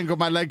once I've dangled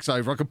my legs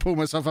over, I can pull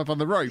myself up on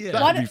the rope. Yeah.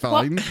 That'd be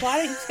fine. Why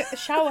don't you just get the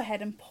shower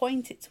head and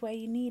point it to where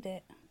you need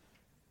it?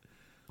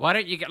 Why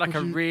don't you get like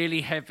a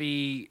really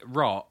heavy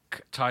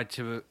rock tied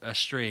to a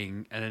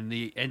string, and then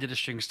the end of the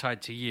string's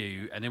tied to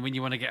you, and then when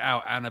you want to get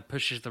out, Anna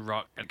pushes the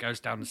rock and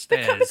goes down the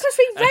stairs. Because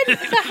we rent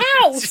the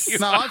house.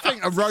 No, I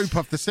think a rope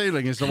off the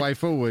ceiling is the way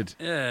forward.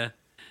 Yeah,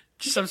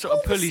 just some sort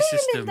of Pull the pulley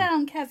ceiling system.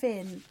 down,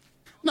 Kevin.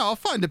 No, I'll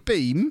find a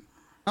beam.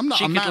 I'm not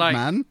She a could, like,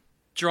 madman.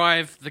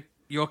 Drive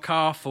your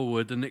car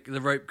forward, and the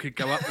rope could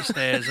go up the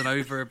stairs and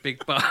over a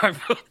big bar and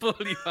pull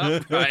you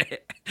up, right?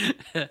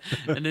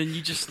 And then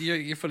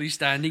you're fully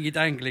standing, you're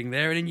dangling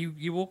there, and then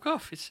you walk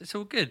off. It's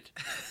all good.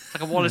 It's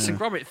like a Wallace and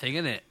Gromit thing,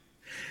 isn't it?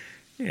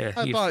 Yeah,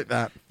 I'd like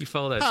that. You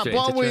fall down straight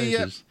while into we,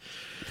 trousers.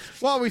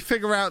 While we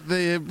figure out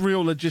the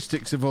real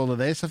logistics of all of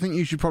this, I think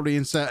you should probably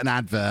insert an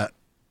advert.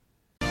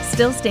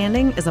 Still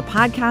Standing is a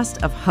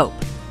podcast of hope.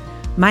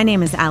 My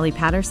name is Allie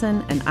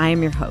Patterson, and I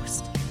am your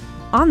host.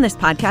 On this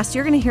podcast,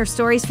 you're going to hear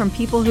stories from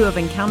people who have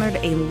encountered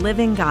a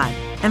living God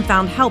and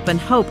found help and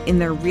hope in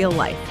their real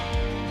life.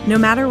 No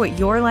matter what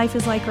your life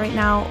is like right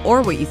now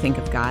or what you think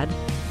of God,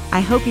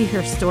 I hope you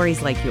hear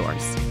stories like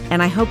yours,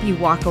 and I hope you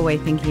walk away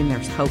thinking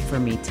there's hope for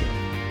me too.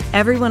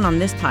 Everyone on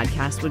this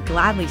podcast would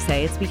gladly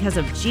say it's because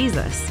of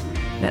Jesus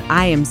that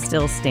I am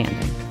still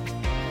standing.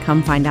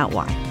 Come find out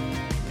why.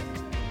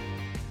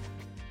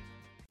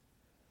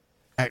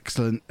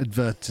 Excellent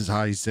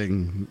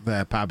advertising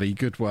there, Pabby.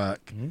 Good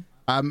work.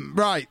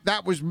 Right,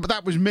 that was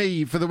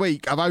me for the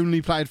week. I've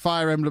only played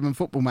Fire Emblem and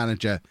Football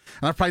Manager,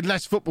 and I've played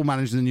less Football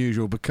Manager than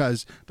usual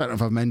because, don't know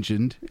if I've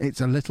mentioned,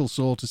 it's a little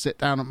sore to sit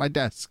down at my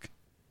desk.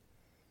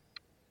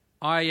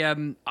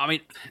 I'm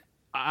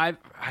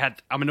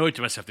annoyed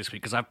to myself this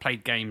week because I've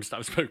played games that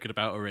I've spoken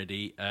about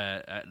already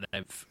at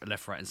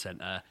left, right, and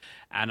centre,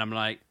 and I'm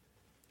like,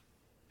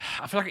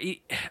 I feel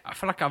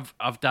like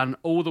I've done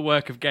all the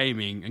work of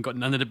gaming and got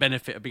none of the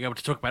benefit of being able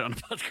to talk about it on a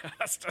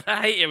podcast.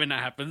 I hate it when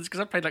that happens because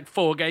I've played like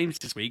 4 games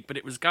this week, but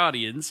it was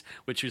Guardians,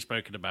 which we've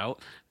spoken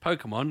about,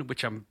 Pokemon,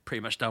 which I'm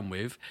pretty much done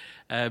with,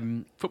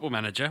 Football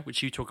Manager,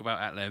 which you talk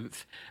about at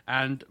length,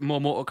 and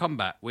more Mortal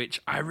Kombat,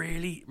 which I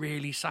really,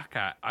 really suck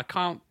at. I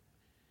can't.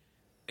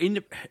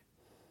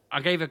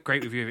 I gave a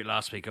great review of it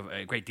last week,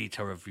 a great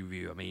detail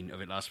review, of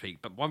it last week.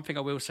 But one thing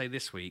I will say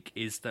this week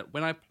is that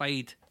when I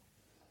played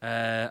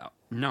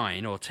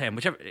 9 or 10,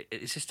 whichever,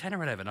 is this 10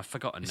 or 11? I've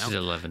forgotten now. This is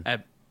 11.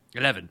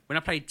 11. When I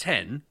played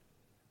 10,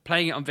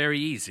 playing it on very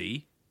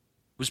easy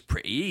was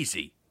pretty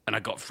easy, and I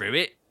got through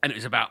it, and it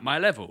was about my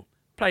level.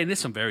 Playing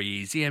this on very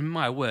easy, and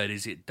my word,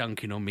 is it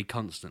dunking on me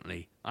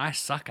constantly. I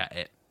suck at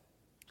it.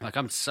 Like,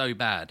 I'm so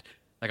bad.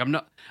 Like, I'm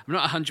not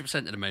 100%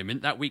 at the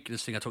moment. That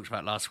weakness thing I talked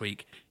about last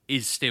week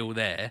is still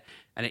there,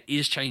 and it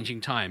is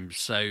changing times.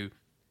 So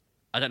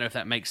I don't know if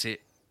that makes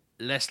it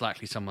less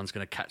likely someone's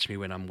going to catch me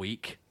when I'm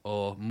weak,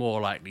 or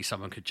more likely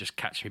someone could just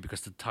catch me because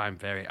the time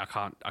vary. I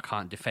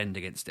can't defend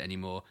against it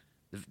anymore.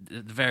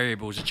 The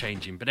variables are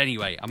changing. But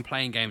anyway, I'm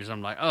playing games and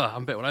I'm like, oh,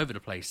 I'm a bit all over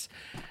the place,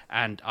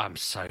 and I'm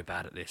so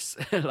bad at this.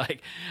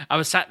 Like, I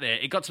was sat there.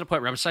 It got to the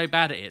point where I'm so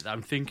bad at it that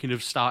I'm thinking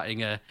of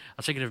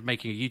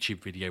making a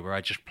YouTube video where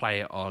I just play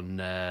it on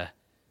the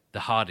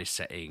hardest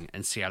setting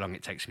and see how long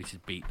it takes me to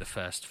beat the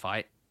first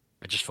fight.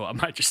 I just thought I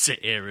might just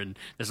sit here, and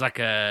there's like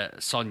a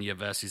Sonya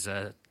versus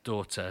a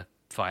daughter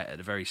fight at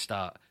the very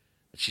start.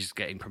 She's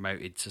getting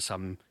promoted to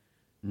some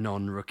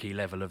non-rookie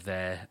level of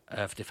their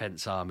Earth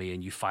Defense Army,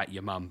 and you fight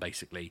your mum,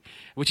 basically,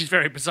 which is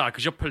very bizarre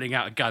because you're pulling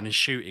out a gun and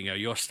shooting her,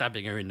 you're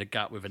stabbing her in the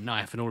gut with a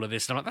knife and all of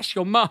this, and I'm like, that's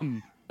your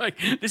mum. Like,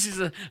 this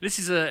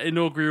is a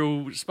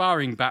inaugural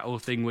sparring battle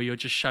thing where you're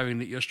just showing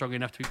that you're strong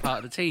enough to be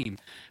part of the team.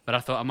 But I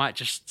thought I might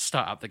just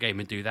start up the game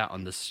and do that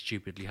on the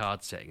stupidly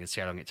hard setting and see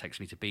how long it takes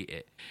me to beat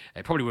it.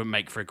 It probably wouldn't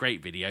make for a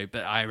great video,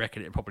 but I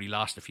reckon it'd probably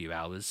last a few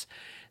hours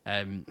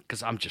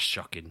because I'm just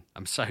shocking.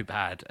 I'm so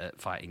bad at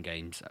fighting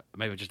games.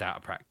 Maybe I'm just out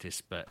of practice,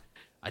 but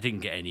I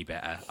didn't get any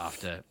better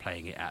after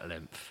playing it at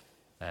length.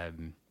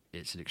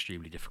 It's an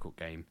extremely difficult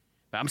game.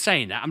 But I'm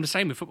saying that. I'm the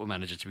same with Football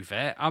Manager, to be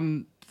fair.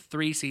 I'm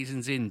 3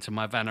 seasons into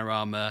my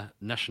Vanarama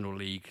National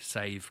League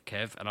save,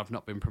 Kev, and I've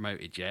not been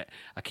promoted yet.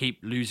 I keep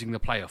losing the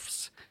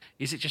playoffs.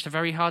 Is it just a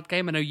very hard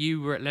game? I know you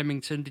were at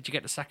Leamington. Did you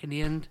get the sack in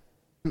the end?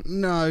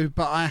 No,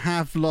 but I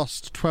have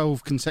lost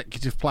 12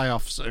 consecutive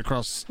playoffs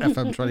across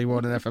FM21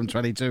 and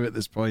FM22 at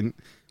this point.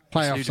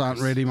 Playoffs aren't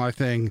really my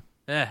thing.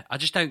 Yeah, I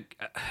just don't...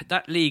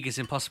 that league is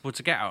impossible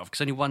to get out of because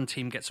only one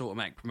team gets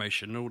automatic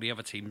promotion and all the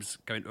other teams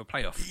go into a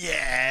playoff.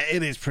 Yeah,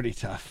 it is pretty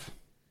tough.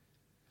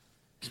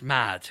 It's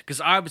mad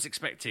because I was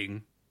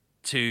expecting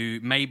to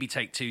maybe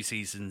take 2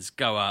 seasons,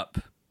 go up,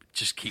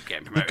 just keep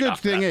getting promoted. The good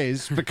after thing that.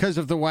 is, because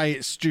of the way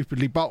it's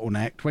stupidly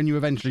bottlenecked, when you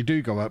eventually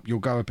do go up, you'll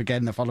go up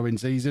again the following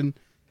season.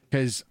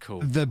 Because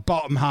the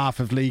bottom half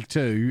of League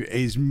Two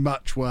is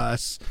much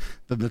worse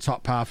than the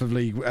top half of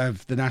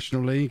the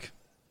National League.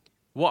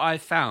 What I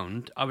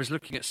found, I was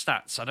looking at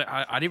stats.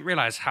 I didn't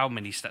realize how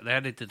many stats they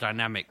added. The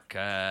dynamic,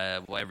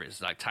 whatever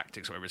it's like,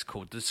 tactics, whatever it's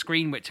called, the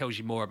screen which tells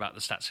you more about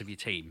the stats of your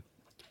team.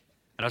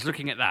 And I was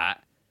looking at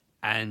that,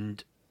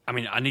 and I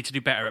mean, I need to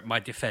do better at my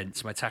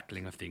defense, my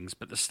tackling of things.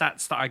 But the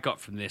stats that I got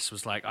from this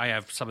was like, I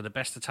have some of the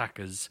best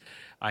attackers.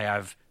 I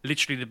have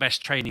literally the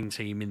best training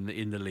team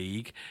in the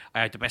league.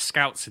 I have the best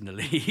scouts in the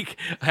league.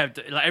 I have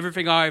like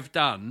everything I've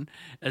done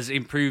has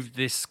improved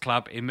this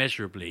club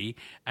immeasurably,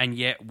 and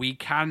yet we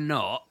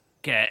cannot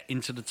get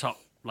into the top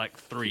like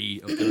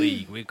 3 of the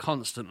league. We're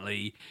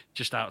constantly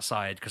just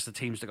outside because the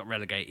teams that got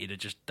relegated are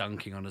just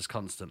dunking on us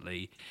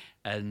constantly.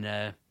 And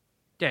yeah,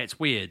 it's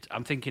weird.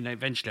 I'm thinking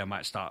eventually I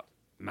might start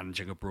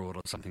managing abroad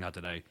or something. I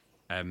don't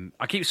know.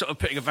 I keep sort of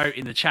putting a vote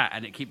in the chat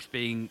and it keeps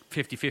being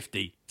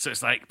 50-50. So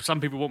it's like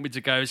some people want me to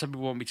go, some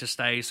people want me to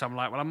stay. So I'm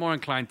like, well, I'm more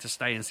inclined to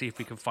stay and see if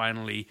we can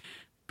finally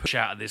push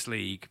out of this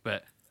league.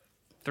 But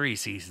 3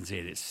 seasons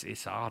in,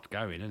 it's hard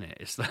going, isn't it?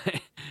 It's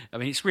like, I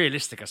mean, it's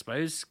realistic, I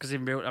suppose, because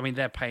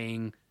they're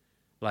paying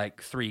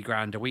like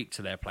 $3,000 a week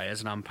to their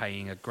players, and I'm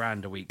paying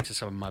 $1,000 a week to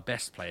some of my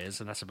best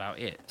players, and that's about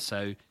it.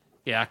 So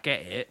yeah, I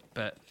get it,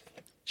 but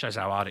it shows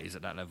how hard it is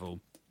at that level.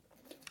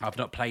 I've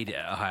not played it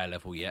at a higher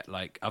level yet,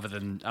 like other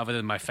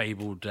than my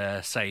fabled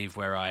save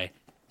where I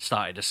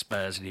started as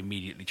Spurs and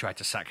immediately tried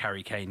to sack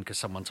Harry Kane because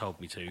someone told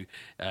me to.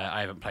 I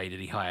haven't played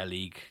any higher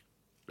league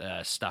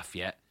stuff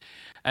yet.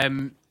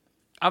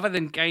 Other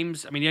than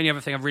games, I mean, the only other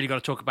thing I've really got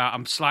to talk about,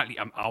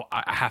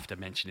 I have to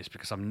mention this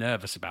because I'm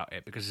nervous about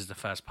it, because this is the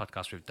first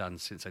podcast we've done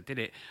since I did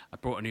it. I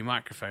brought a new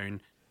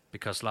microphone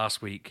because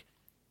last week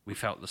we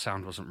felt the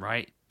sound wasn't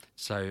right.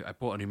 So I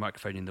bought a new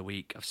microphone in the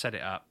week. I've set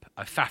it up.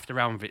 I've faffed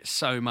around with it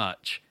so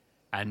much.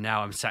 And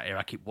now I'm sat here,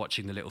 I keep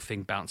watching the little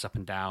thing bounce up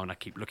and down. I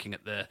keep looking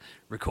at the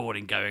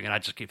recording going, and I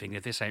just keep thinking,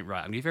 if this ain't right,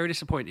 I'm going to be very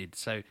disappointed.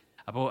 So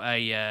I bought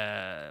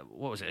a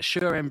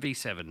Shure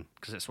MV7,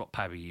 because that's what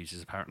Pabby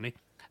uses, apparently.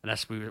 And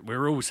that's we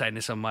were all saying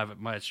this on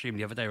my stream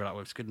the other day. We're like,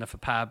 well, it's good enough for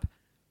Pab.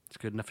 It's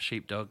good enough for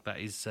Sheepdog. That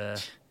is,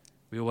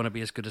 we all want to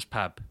be as good as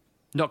Pab.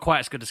 Not quite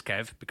as good as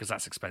Kev, because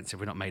that's expensive.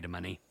 We're not made of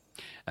money.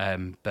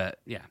 But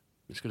yeah,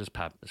 as good as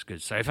Pab. That's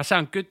good. So if I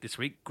sound good this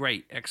week,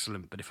 great,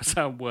 excellent. But if I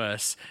sound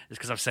worse, it's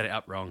because I've set it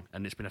up wrong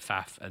and it's been a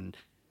faff. And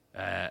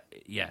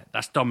yeah,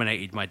 that's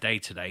dominated my day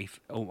today.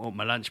 All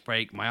my lunch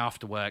break, my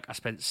after work. I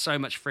spent so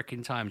much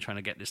freaking time trying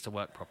to get this to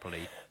work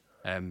properly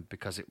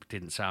because it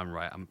didn't sound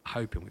right. I'm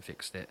hoping we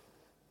fixed it.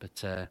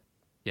 But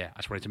yeah, I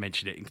just wanted to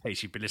mention it in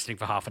case you've been listening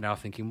for half an hour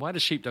thinking, why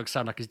does Sheepdog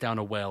sound like he's down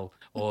a well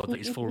or that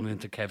he's fallen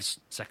into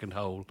Kev's second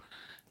hole?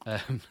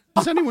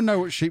 Does anyone know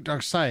what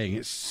Sheepdog's saying?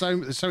 There's so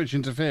much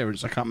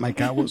interference, I can't make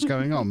out what's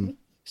going on.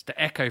 It's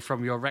the echo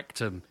from your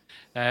rectum.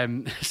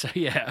 So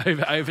yeah,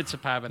 over to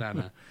Pab and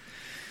Anna.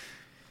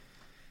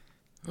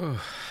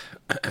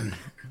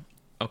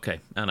 Okay,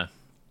 Anna.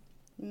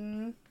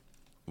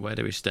 Where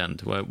do we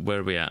stand? Where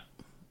are we at?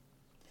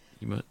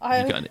 You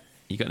got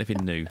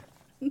anything new?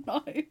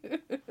 No.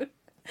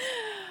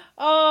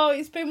 Oh,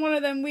 it's been one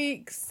of them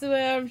weeks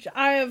where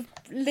I have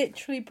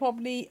literally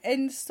probably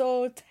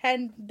installed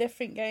 10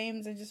 different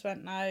games and just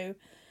went, no,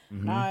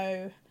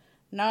 I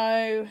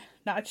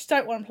just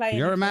don't want to play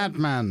You're anything. a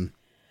madman.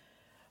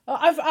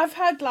 I've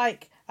had,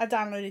 like, I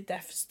downloaded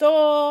Death's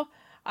Door,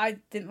 I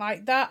didn't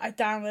like that. I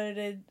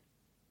downloaded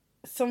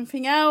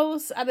something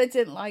else and I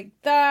didn't like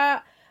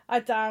that. I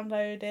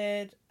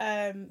downloaded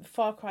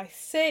Far Cry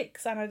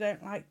 6 and I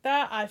don't like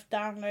that. I've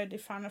downloaded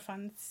Final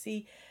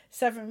Fantasy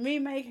 7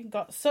 Remake and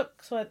got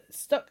stuck, so I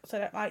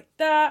don't like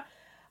that.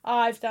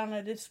 I've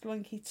downloaded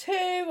Spelunky 2,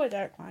 I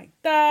don't like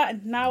that.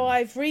 And now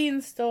I've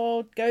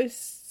reinstalled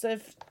Ghosts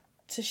of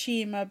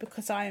Tsushima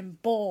because I am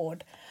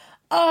bored.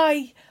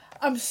 I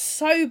am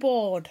so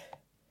bored.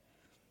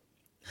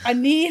 I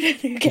need a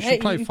new game. You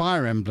should play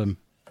Fire Emblem.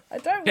 I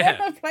don't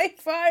want to play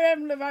Fire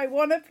Emblem. I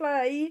want to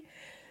play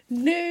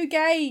new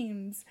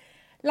games.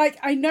 Like,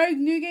 I know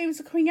new games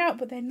are coming out,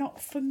 but they're not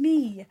for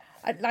me.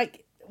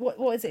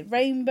 What is it?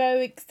 Rainbow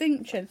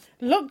Extinction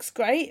looks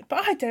great,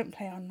 but I don't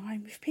play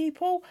online with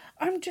people.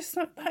 I'm just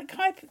not that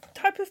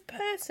type of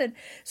person.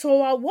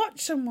 So I'll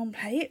watch someone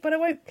play it, but I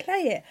won't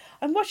play it.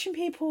 I'm watching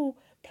people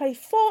play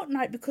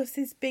Fortnite because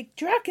there's big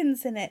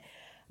dragons in it,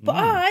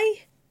 but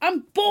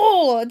I'm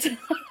bored.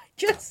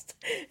 Just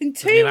in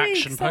 2 New weeks'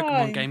 action time.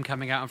 Pokemon game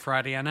coming out on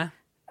Friday, Anna.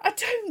 I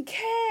don't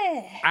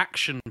care.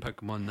 Action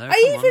Pokemon though.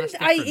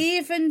 I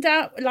even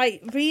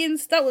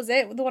reinstalled, was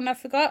it the one I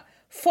forgot?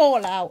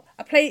 Fallout.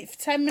 I played it for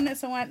 10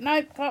 minutes and went,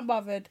 nope, can't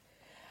bothered.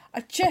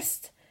 I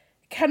just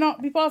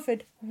cannot be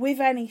bothered with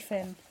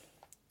anything.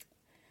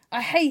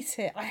 I hate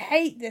it. I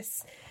hate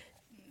this.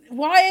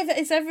 Why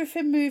is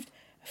everything moved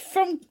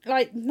from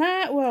like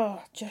now?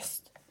 Well,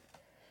 just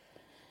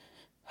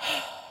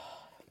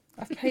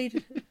I've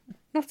played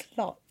not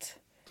a lot.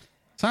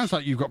 Sounds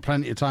like you've got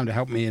plenty of time to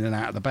help me in and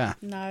out of the bath.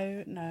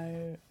 No.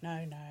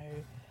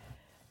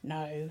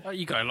 Well,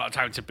 you got a lot of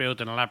time to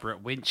build an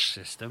elaborate winch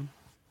system.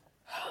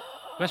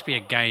 Must be a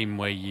game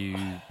where you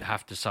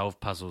have to solve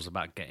puzzles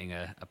about getting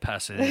a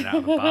person in and out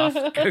of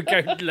the bath.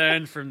 Go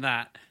learn from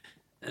that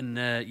and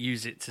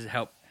use it to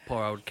help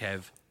poor old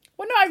Kev.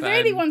 Well, no, I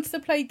really wanted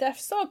to play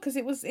Death's Door because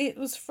it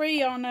was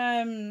free on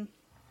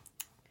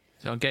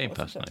Is it on Game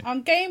Pass now?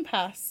 On Game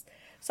Pass.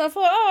 So I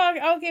thought,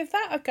 I'll give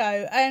that a go.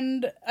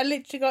 And I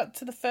literally got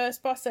to the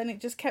first boss and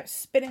it just kept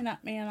spinning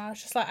at me. And I was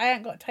just like, I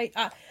ain't got to take...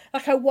 I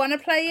want to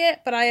play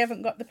it, but I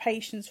haven't got the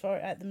patience for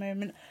it at the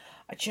moment.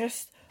 I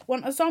just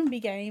want a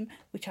zombie game,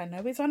 which I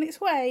know is on its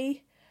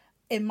way,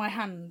 in my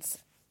hands.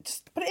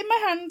 Just put it in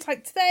my hands,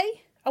 like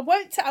today. I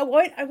won't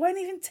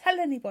even tell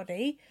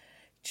anybody.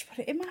 Just put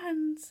it in my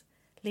hands.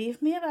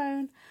 Leave me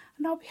alone,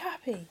 and I'll be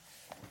happy.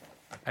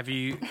 Have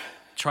you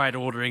tried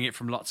ordering it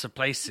from lots of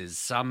places?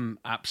 Some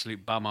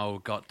absolute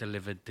bumhole got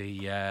delivered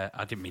the...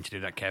 I didn't mean to do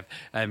that, Kev.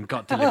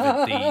 Got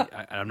delivered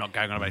the... I'm not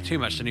going on about it too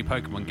much, the new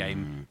Pokemon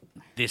game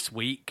this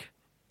week.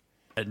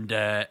 And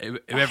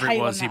whoever it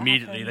was,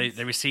 immediately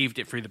they received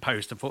it through the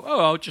post and thought,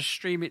 I'll just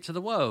stream it to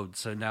the world.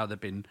 So now they've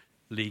been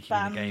leaking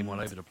the game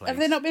all over the place. Have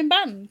they not been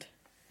banned?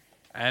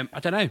 I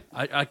don't know.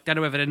 I don't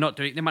know whether they're not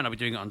doing... They might not be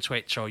doing it on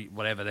Twitch or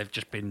whatever. They've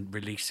just been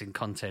releasing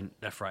content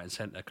left, right and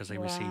centre because they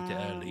received it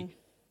early.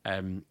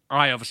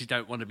 I obviously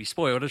don't want to be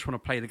spoiled. I just want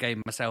to play the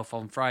game myself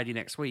on Friday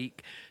next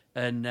week.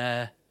 And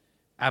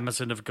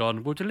Amazon have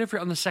gone, we'll deliver it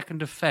on the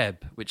 2nd of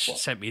Feb, which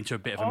sent me into a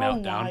bit of a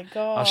meltdown. My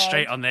God. I was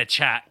straight on their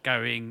chat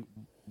going,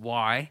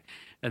 why?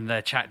 And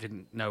their chat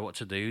didn't know what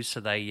to do, so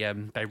they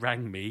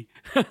rang me.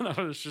 And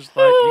I was just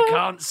like, you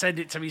can't send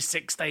it to me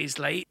 6 days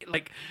late.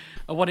 Like,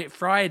 I want it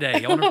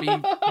Friday. I want to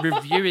be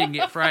reviewing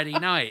it Friday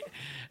night.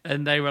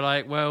 And they were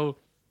like, well,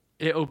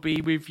 it'll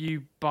be with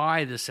you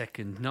by the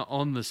 2nd, not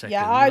on the 2nd.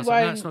 Yeah, I was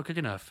like, no, that's not good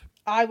enough.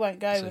 I won't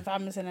go with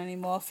Amazon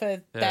anymore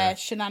for their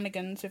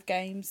shenanigans with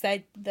games.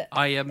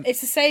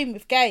 It's the same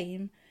with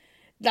game.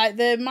 Like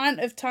the amount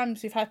of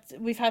times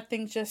we've had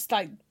things just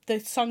like the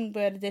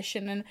Songbird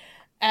edition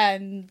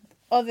and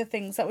other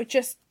things that were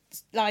just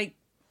like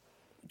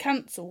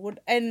cancelled,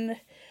 and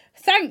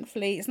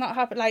thankfully it's not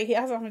happened. Like it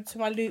hasn't happened to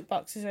my loot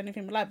boxes or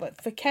anything like that.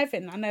 But for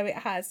Kevin, I know it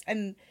has,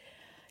 and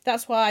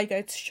that's why I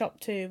go to shop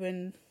too.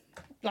 And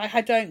like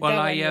I don't go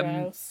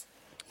anywhere else.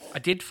 I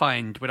did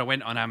find when I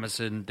went on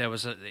Amazon there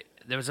was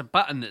a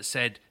button that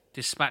said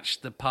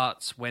dispatch the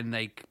parts when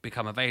they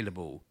become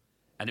available,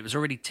 and it was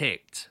already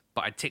ticked.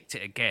 But I ticked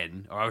it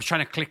again, or I was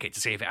trying to click it to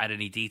see if it had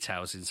any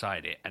details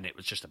inside it, and it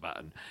was just a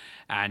button.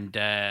 And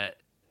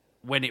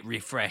when it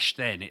refreshed,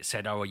 then it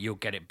said, you'll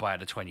get it by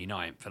the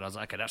 29th. And I was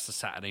like, okay, that's the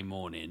Saturday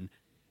morning.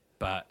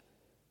 But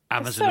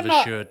Amazon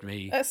have assured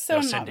me that's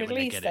still they'll send not it when they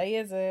release get day,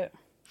 it. is it?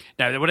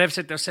 No, whatever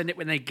said, they'll send it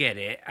when they get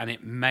it, and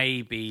it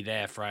may be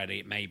there Friday,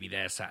 it may be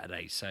there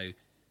Saturday. So,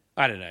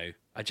 I don't know.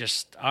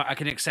 I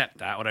can accept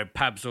that, although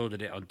Pab's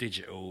ordered it on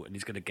digital, and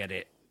he's going to get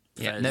it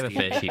Yeah, Thursday. never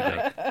fear,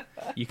 sheepdog.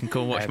 You can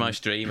come watch my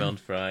stream on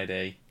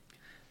Friday.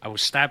 I will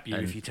stab you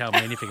if you tell me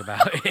anything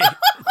about it.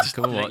 Just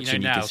come watch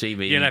and you can see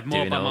me You'll have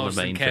more doing all bumholes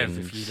the than main Kev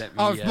things. if you let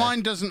me... If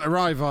mine doesn't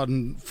arrive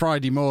on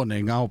Friday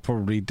morning, I'll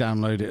probably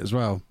download it as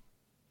well.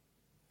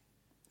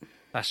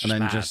 That's and just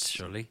then mad,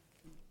 surely.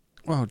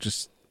 Well,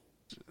 just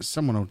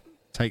someone will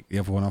take the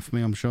other one off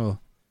me, I'm sure.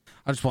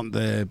 I just want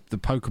the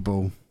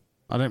Pokeball.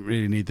 I don't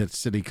really need the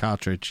silly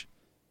cartridge.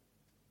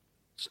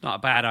 It's not a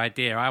bad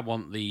idea. I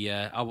want the...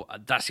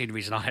 that's the only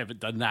reason I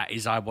haven't done that,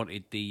 is I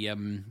wanted the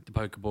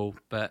Pokeball.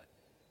 But,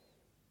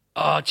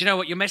 do you know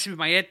what? You're messing with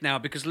my head now,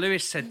 because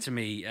Lewis said to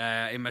me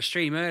in my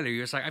stream earlier, he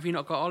was like, have you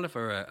not got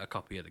Oliver a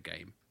copy of the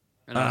game?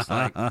 And I was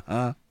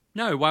like,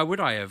 no, why would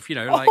I have? You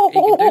know, like,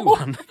 he can do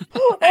one.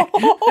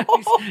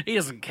 He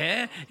doesn't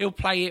care. He'll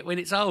play it when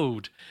it's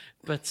old.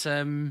 But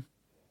now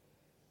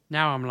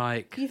I'm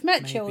like... You've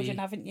met children,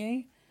 haven't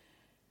you?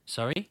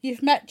 Sorry?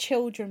 You've met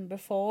children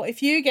before.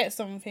 If you get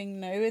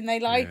something new and they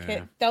like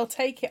it, they'll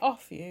take it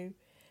off you.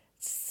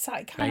 It's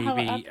like kind of how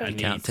it happens. You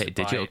can't take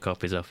digital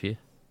copies off you.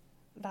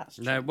 That's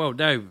true.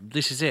 No,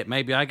 this is it.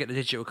 Maybe I get the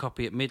digital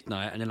copy at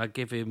midnight and then I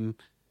give him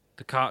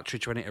the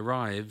cartridge when it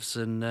arrives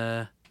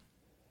and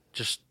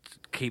just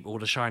keep all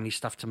the shiny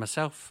stuff to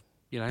myself,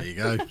 you know? There you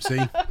go.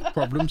 See?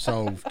 Problem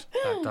solved.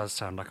 That does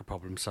sound like a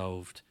problem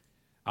solved.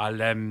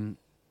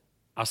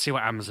 I'll see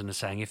what Amazon are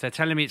saying. If they're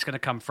telling me it's going to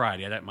come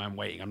Friday, I don't mind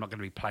waiting. I'm not going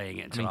to be playing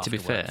it until after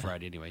work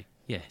Friday anyway.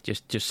 Yeah,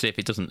 just see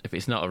if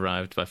it's not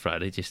arrived by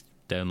Friday, just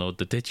download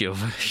the digital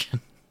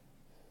version.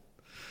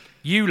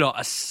 You lot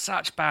are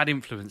such bad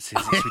influences.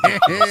 It's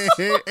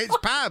ridiculous. It's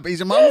Pab.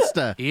 He's a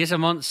monster. He is a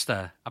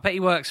monster. I bet he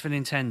works for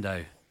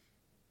Nintendo.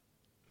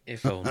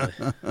 If only.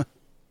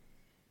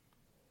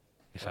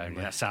 If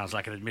only. That sounds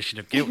like an admission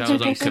of guilt. If I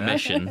was on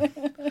commission,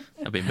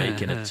 I'd be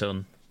making a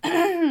ton.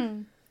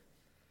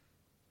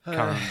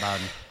 Current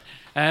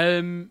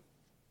bun.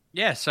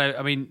 Yeah, so,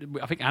 I mean,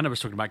 I think Anna was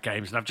talking about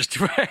games, and I've just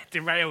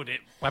derailed it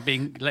by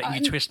letting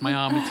you twist my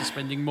arm into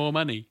spending more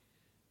money.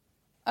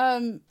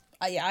 I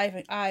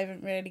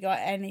haven't really got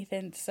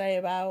anything to say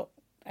about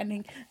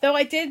ending. Though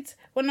I did,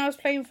 when I was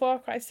playing Far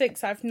Cry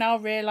 6, I've now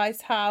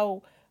realised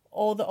how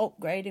all the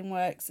upgrading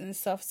works and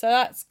stuff, so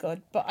that's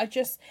good. But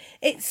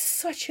it's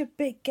such a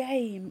big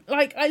game.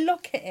 Like, I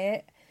look at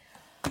it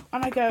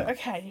and I go,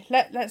 okay,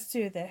 let's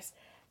do this.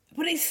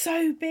 But it's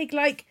so big.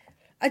 Like,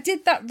 I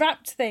did that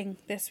Wrapped thing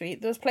this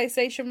week. There was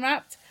PlayStation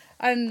Wrapped,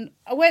 and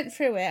I went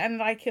through it, and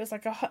like it was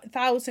like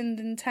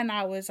 1,010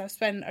 hours I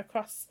spent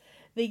across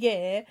the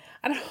year,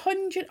 and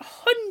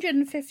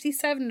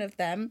 157 of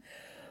them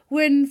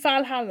were in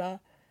Valhalla,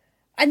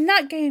 and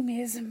that game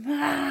is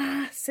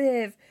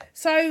massive.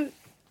 So,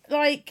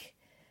 like,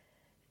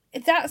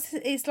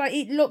 it's like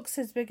it looks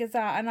as big as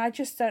that, and I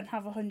just don't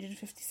have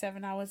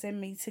 157 hours in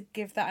me to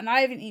give that, and I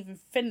haven't even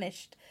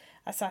finished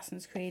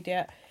Assassin's Creed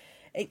yet.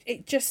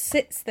 It just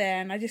sits there,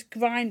 and I just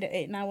grind at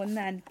it now and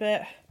then.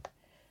 But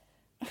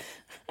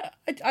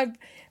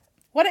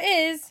what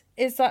it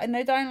is that I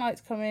know Dying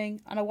Light's coming,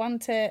 and I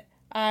want it,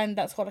 and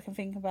that's all I can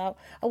think about.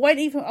 I won't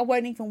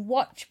even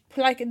watch.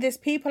 Like, there's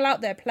people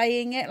out there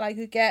playing it, like,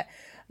 who get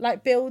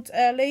like builds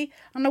early,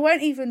 and I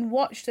won't even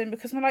watch them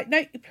because I'm like, no,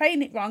 you're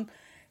playing it wrong,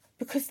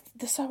 because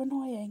they're so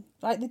annoying.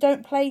 Like, they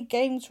don't play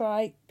games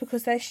right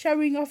because they're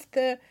showing off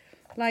the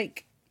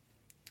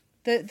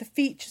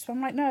features.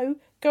 I'm like, no,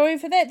 go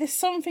over there. There's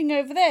something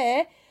over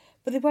there,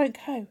 but they won't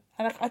go,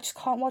 and I just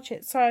can't watch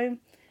it. So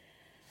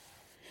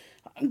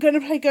I'm gonna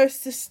play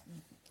Ghost of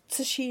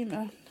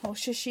Tsushima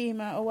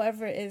or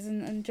whatever it is,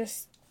 and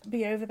just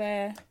be over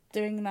there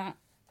doing that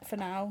for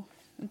now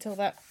until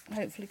that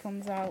hopefully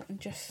comes out. And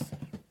just,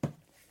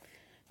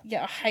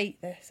 yeah, I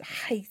hate this. I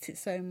hate it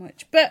so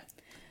much, but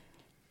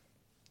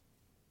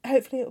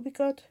hopefully it'll be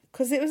good,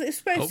 because it was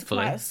supposed to come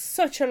out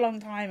such a long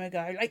time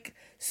ago. Like,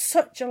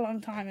 such a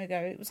long time ago.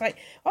 It was like,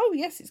 oh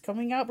yes, it's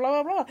coming out,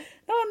 blah blah blah.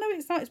 No,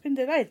 it's not. It's been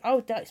delayed.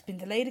 Oh, it's been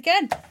delayed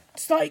again.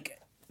 It's like,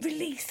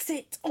 release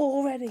it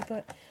already.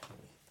 But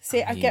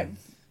see, I get.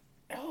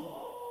 Oh.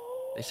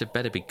 This had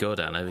better be good,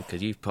 Anna,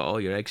 because you've put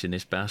all your eggs in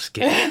this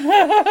basket.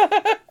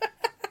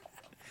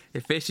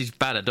 If this is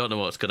bad, I don't know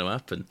what's going to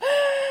happen.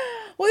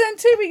 Well, then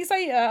 2 weeks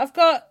later, I've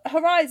got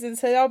Horizon,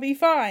 so I'll be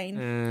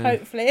fine,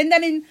 hopefully. And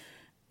then in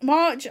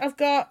March, I've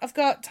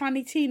got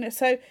Tiny Tina.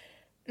 So,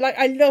 like,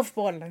 I love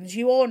Borderlands.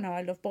 You all know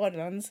I love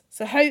Borderlands.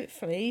 So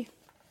hopefully,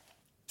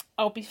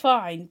 I'll be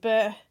fine.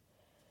 But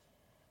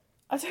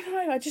I don't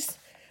know. I just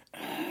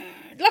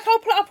like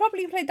I'll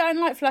probably play Dying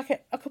Light for like a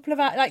couple of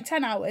hours, like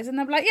 10 hours, and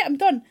I'm like, yeah, I'm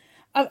done.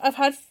 I've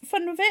had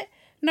fun with it,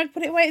 and I can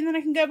put it away, and then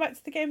I can go back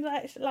to the games that I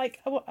actually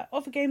like.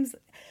 Other games,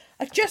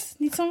 I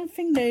just need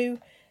something new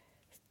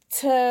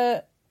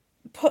to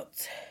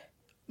put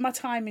my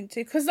time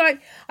into, because like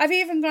I've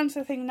even gone to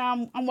the thing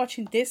now. I'm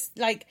watching this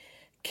like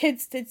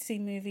kids Disney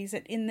movies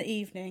in the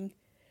evening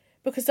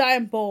because I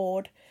am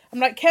bored. I'm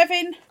like,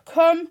 Kevin,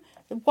 come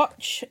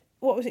watch.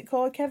 What was it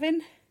called,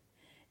 Kevin?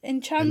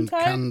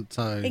 Encanto.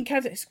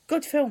 It's a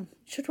good film.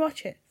 You should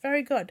watch it.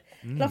 Very good.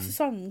 Lots of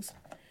songs.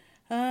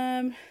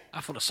 I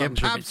thought the songs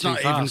were a bit too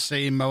not fast. even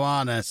seen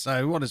Moana,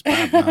 so what is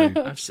bad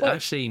now?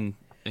 I've seen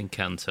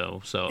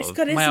Encanto, sort It's of.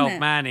 good, isn't My old it?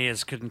 man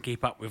ears couldn't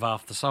keep up with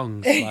half the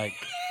songs. Like,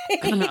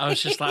 I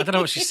was just like, I don't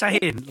know what she's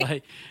saying.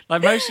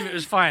 Like most of it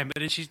was fine,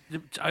 but then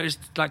I was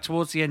like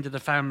towards the end of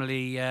the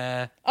family.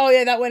 Oh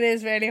yeah, that one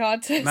is really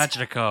hard to.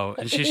 Magical,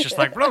 and she's just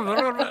like, blah, blah,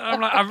 blah, blah. I'm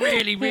like, I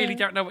really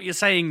don't know what you're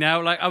saying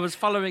now. Like, I was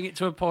following it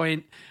to a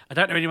point. I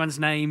don't know anyone's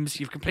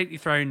names. You've completely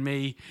thrown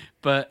me.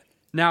 But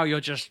now you're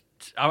just.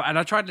 And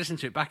I tried listening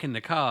to it back in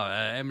the car.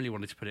 Emily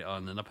wanted to put it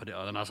on, and I put it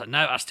on, and I was like,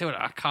 no, I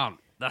can't.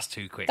 That's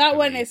too quick. That for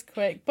one me. is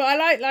quick, but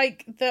I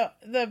like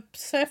the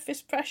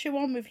Surface Pressure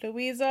one with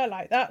Louisa. I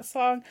like that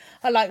song.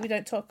 I like We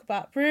Don't Talk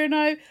About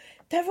Bruno.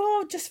 They're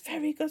all just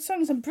very good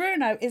songs, and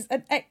Bruno is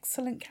an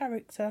excellent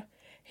character.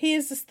 He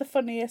is just the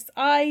funniest.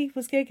 I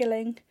was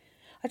giggling.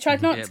 I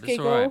tried not to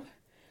giggle,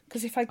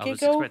 because if I giggle, I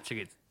was expecting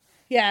it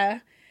yeah,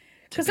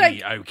 to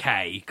be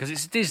okay, because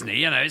it's Disney,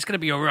 you know, it's going to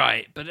be all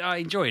right. But I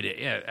enjoyed it,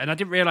 yeah. And I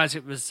didn't realise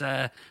it was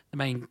the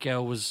main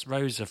girl was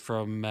Rosa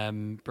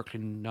from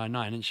Brooklyn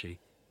Nine-Nine, isn't she?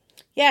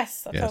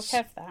 Yes, I Yes.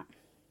 told Kev that.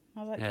 I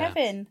was like, Yeah.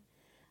 Kevin,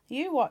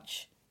 you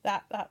watch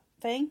that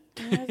thing?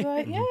 And he was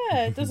like,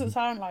 yeah, it doesn't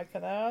sound like her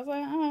though. I was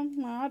like, oh,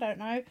 well, I don't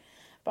know,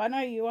 but I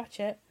know you watch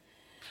it.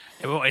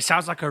 Well, it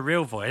sounds like her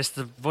real voice.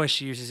 The voice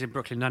she uses in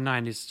Brooklyn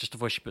Nine-Nine is just the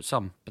voice she puts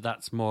on, but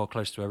that's more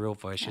close to her real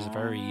voice. She has a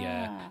very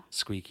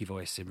squeaky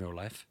voice in real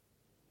life.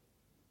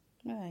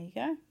 Well, there you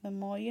go. The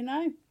more you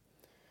know.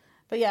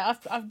 But yeah,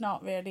 I've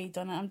not really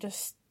done it. I'm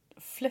just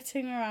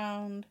flitting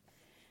around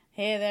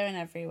here, there, and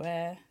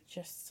everywhere.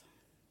 Just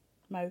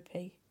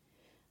mopey.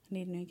 I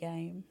need a new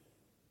game.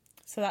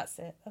 So that's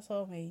it. That's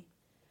all me.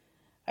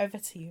 Over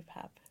to you,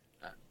 Pab.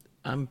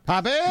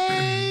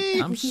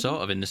 Pappy! I'm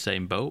sort of in the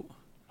same boat.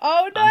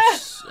 Oh no!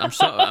 I'm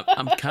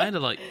kind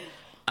of like,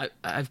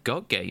 I've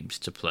got games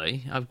to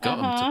play. I've got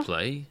them to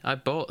play. I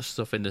bought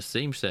stuff in the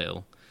Steam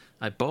sale.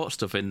 I bought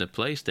stuff in the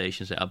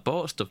PlayStation sale. I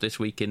bought stuff this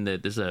week in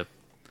there's a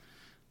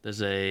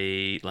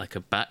like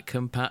a back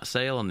compat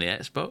sale on the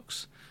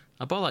Xbox.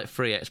 I bought like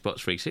 3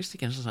 Xbox 360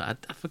 games. I was like,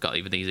 I forgot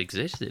even these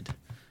existed.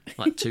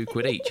 Like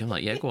 £2 each. I'm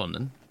like, yeah, go on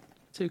then.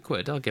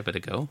 £2. I'll give it a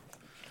go.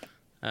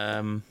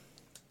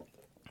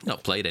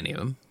 Not played any of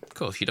them. Of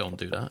course, you don't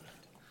do that.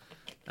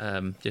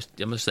 I'm just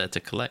there to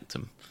collect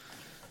them.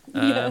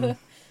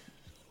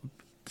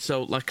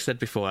 So, like I said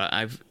before,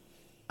 I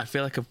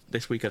feel like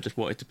this week I've just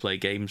wanted to play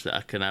games that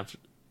I can have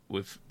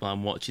while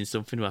I'm watching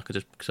something where I could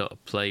just sort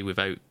of play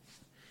without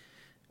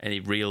any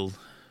real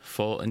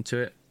thought into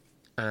it.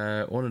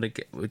 One of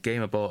the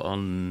game I bought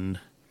on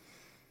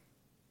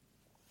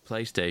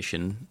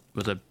PlayStation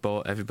was I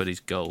bought Everybody's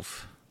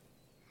Golf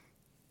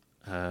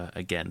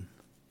again.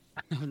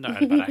 I've not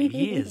heard about that in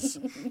years.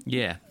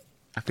 Yeah,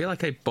 I feel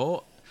like I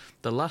bought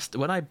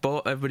when I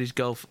bought Everybody's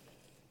Golf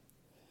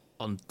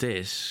on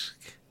disc.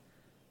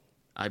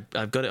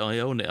 I've got it. I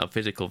own it, a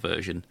physical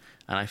version,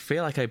 and I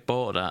feel like I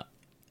bought that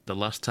the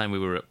last time we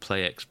were at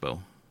Play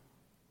Expo.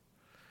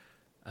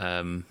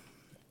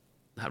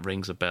 That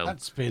rings a bell.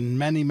 That's been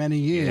many, many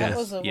years. That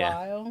was a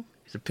while.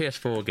 It's a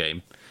PS4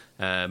 game,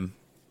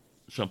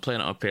 so I'm playing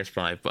it on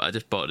PS5. But I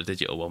just bought the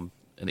digital one,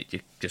 and it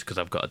just because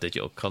I've got a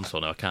digital console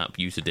now, I can't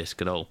use the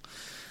disc at all.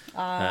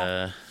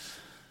 So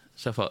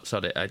I thought,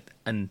 sorry,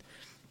 and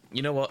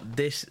you know what?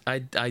 I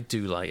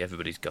do like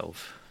Everybody's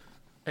Golf.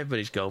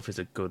 Everybody's Golf is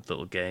a good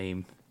little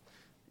game.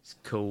 It's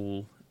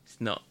cool. It's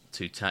not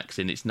too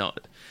taxing. It's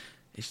not.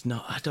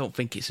 I don't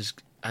think it's as.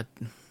 I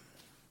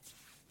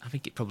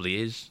think it probably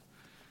is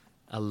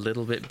a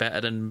little bit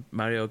better than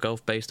Mario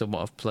Golf based on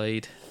what I've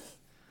played.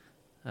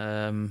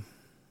 But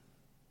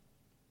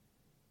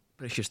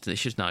it's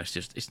just nice.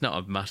 It's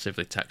not a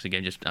massively taxing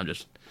game. I'm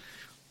just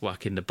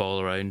whacking the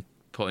ball around,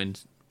 putting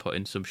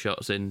some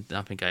shots in.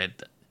 I think I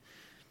had.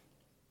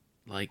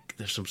 Like,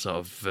 there's some sort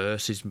of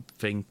versus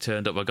thing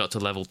turned up. I got to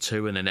level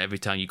 2, and then every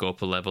time you go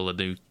up a level,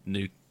 a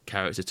new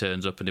character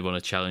turns up, and they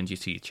want to challenge you,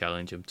 so you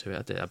challenge them to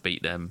it. I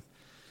beat them.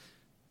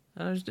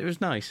 And it was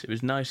nice. It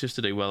was nice just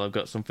to do well. I've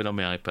got something on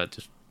my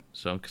iPad,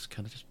 so I'm just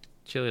kind of just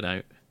chilling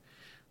out.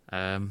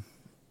 And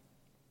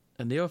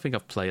the other thing I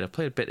played a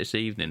bit this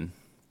evening.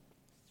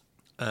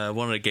 One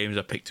of the games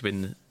I picked up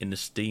in the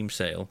Steam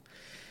sale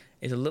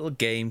is a little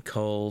game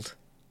called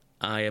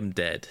I Am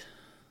Dead.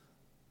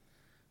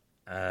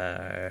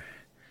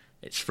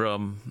 It's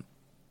from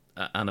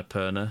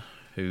Annapurna,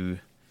 who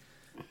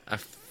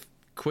I've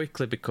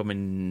quickly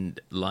becoming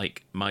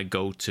like my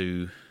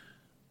go-to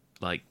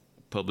like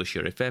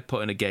publisher. If they're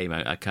putting a game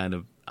out,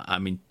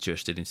 I'm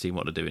interested in seeing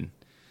what they're doing.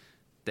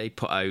 They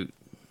put out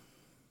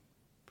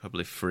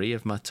probably 3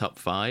 of my top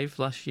 5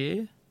 last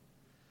year.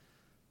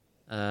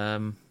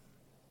 And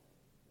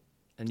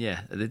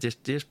yeah, they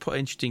just put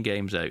interesting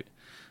games out.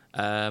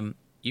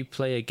 You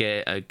play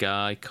a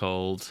guy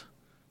called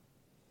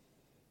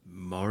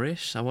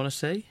Morris, I want to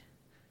say.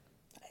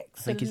 Excellent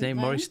I think his name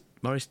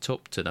Morris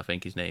Tupton, I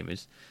think his name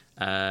is.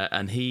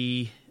 And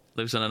he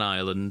lives on an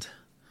island.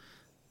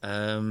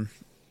 And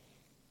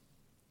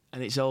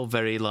it's all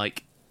very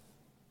like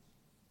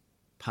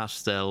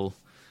pastel,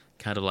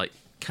 kind of like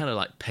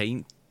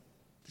paint.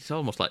 It's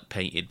almost like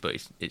painted, but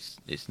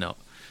it's not.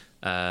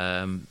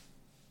 And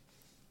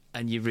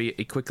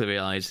you quickly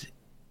realise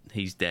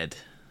he's dead.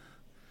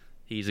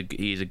 He's a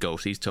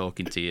ghost. He's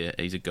talking to you.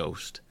 He's a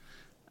ghost.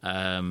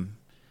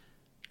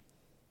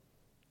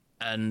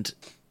 And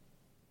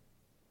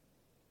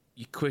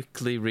you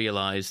quickly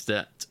realise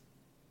that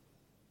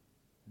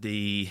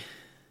you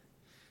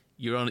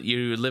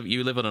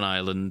live on an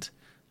island,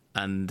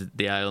 and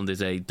the island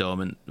is a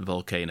dormant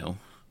volcano.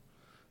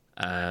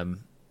 But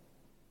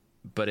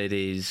it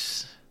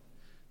is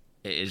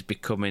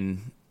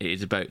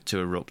about to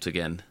erupt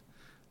again,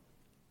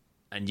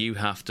 and you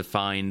have to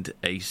find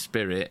a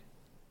spirit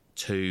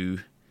to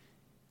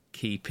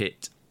keep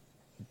it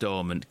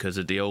dormant, because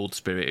of the old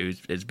spirit who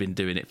has been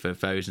doing it for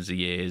thousands of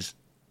years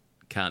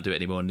can't do it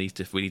anymore.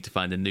 We need to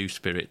find a new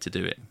spirit to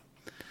do it.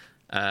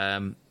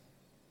 And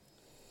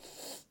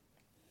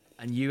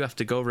you have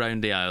to go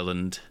around the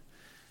island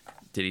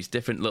to these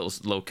different little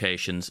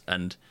locations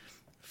and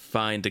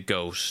find a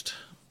ghost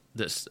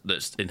that's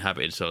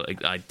inhabited. So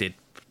I did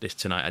this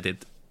tonight. I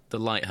did the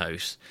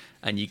lighthouse,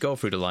 and you go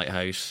through the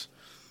lighthouse,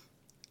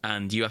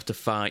 and you have to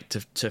fight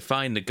to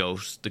find the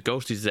ghost. The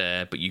ghost is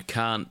there, but you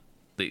can't.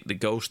 The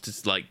ghost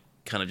is like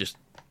kind of just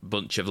a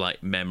bunch of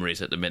like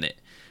memories at the minute,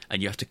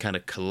 and you have to kind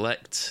of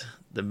collect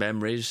the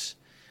memories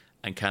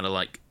and kind of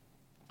like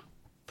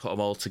put them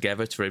all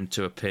together for him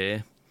to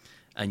appear.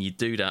 And you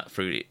do that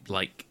through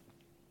like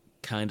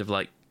kind of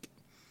like,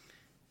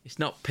 it's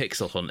not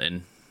pixel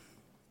hunting,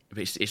 but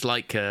it's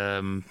like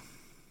it's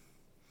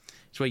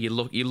where you're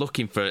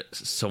looking for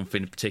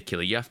something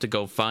particular. You have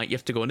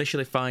to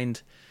initially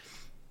find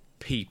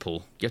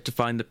people. You have to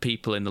find the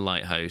people in the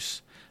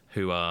lighthouse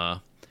who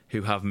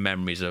have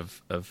memories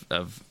of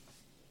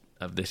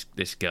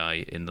this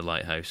guy in the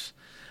lighthouse.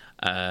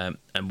 And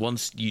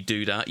once you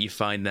do that, you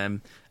find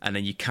them, and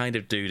then you kind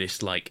of do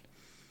this like,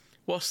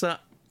 what's that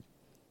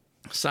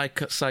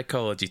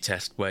psychology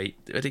test where you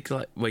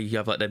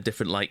have like them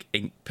different like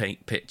ink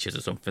paint pictures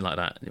or something like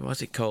that?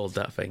 What's it called,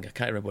 that thing? I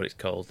can't remember what it's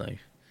called now.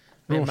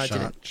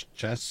 Rorschach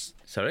chess.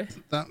 Sorry?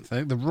 That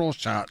thing, the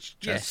Rorschach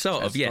chess. Yeah,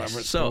 sort of,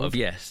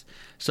 yes.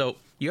 So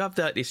you have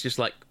that. It's just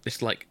like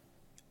it's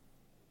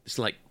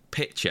like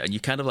picture, and you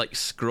kind of like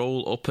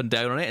scroll up and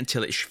down on it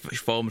until it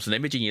forms an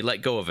image, and you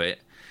let go of it,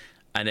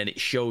 and then it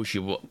shows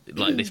you what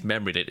like this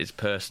memory that this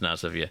person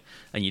has of you,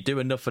 and you do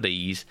enough of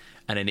these,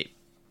 and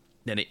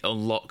then it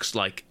unlocks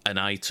like an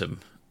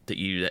item that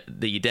you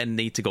then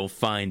need to go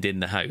find in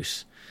the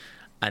house,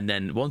 and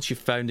then once you've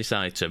found this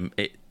item,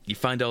 you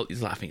find all.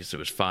 I think there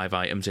was 5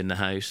 items in the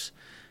house,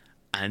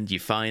 and you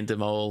find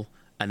them all,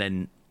 and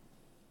then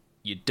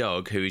your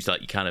dog, who's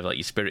like kind of like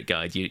your spirit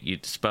guide, you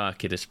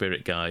Sparky, the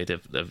spirit guide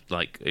of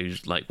like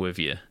who's like with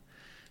you.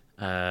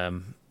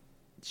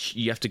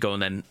 You have to go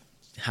and then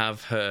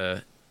have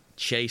her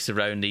chase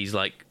around these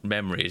like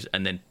memories,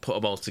 and then put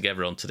them all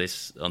together onto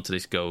this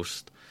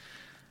ghost.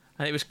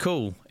 And it was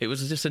cool. It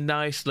was just a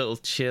nice little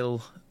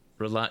chill,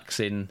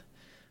 relaxing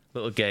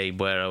little game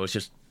where I was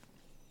just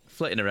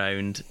flitting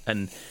around,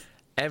 and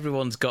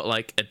everyone's got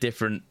like a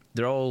different.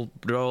 They're all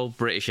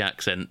British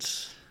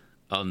accents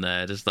on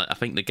there. There's like, I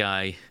think the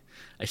guy,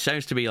 it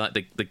sounds to be like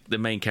the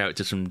main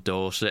character's from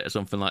Dorset or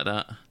something like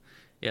that.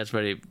 He has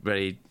very,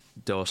 very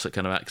Dorset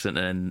kind of accent,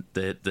 and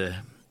then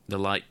the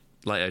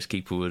lighthouse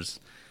keeper was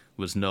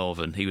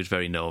northern. He was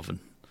very northern,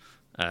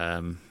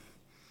 and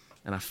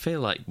I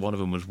feel like one of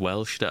them was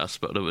Welsh that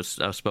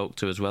I spoke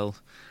to as well.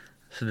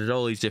 So there's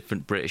all these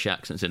different British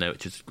accents in there,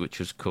 which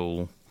was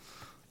cool.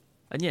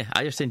 And yeah,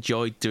 I just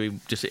enjoyed doing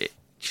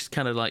just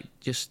kind of like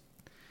just.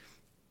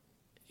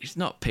 It's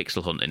not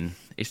pixel hunting.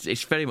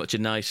 It's very much a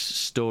nice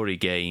story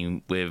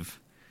game with.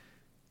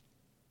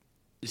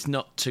 It's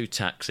not too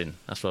taxing.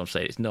 That's what I'm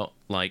saying. It's not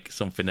like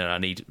something that I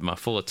need my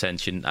full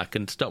attention. I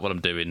can stop what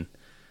I'm doing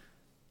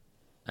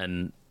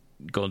and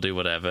go and do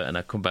whatever, and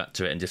I come back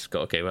to it and just go,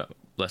 okay, well,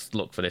 let's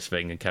look for this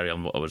thing and carry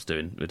on what I was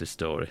doing with the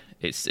story.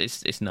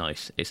 It's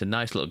nice. It's a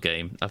nice little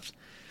game.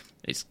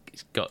 It's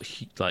got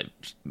like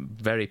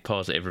very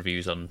positive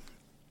reviews on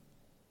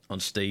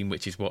Steam,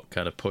 which is what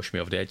kind of pushed me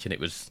over the edge, and it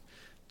was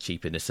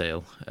cheap in the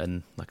sale.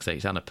 And like I say,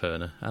 it's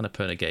Annapurna.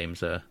 Annapurna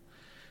games are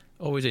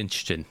always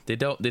interesting. They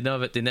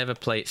never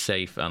play it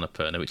safe,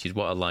 Annapurna, which is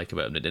what I like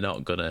about them. They're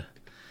not gonna.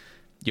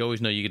 You always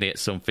know you're gonna get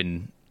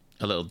something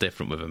a little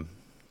different with them,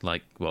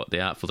 like what The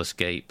Artful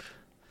Escape.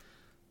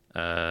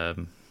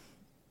 Maquette,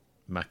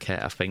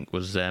 I think,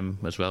 was them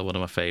as well. One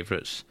of my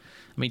favourites.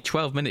 I mean,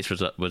 12 Minutes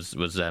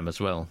was them as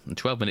well, and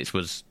 12 Minutes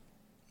wasn't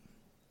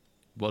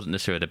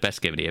necessarily the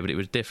best game of the year, but it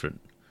was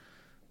different.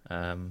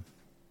 So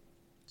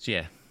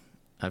yeah.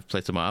 I've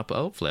played some more, but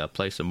hopefully I'll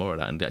play some more of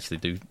that and actually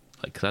do,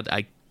 like, cause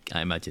I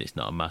imagine it's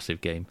not a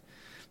massive game.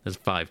 There's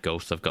 5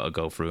 ghosts I've got to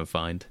go through and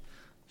find,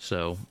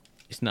 so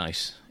it's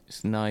nice.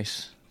 It's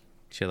nice,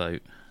 chill out,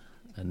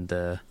 and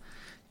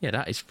yeah,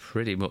 that is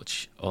pretty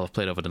much all I've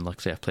played. Other than, like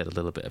I say, I've played a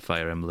little bit of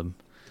Fire Emblem,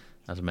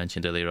 as I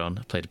mentioned earlier on.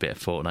 I played a bit of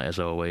Fortnite as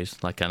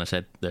always. Like Anna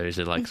said, there is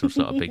like some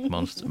sort of big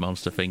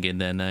monster thing in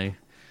there now.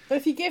 But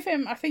if you give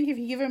him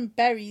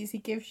berries, he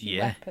gives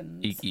you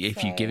weapons.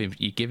 If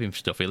you give him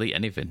stuff, he'll eat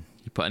anything.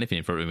 You put anything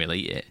in front of him, he'll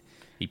eat it.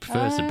 He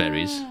prefers the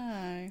berries.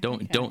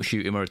 Don't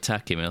shoot him or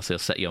attack him, else he'll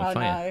set you on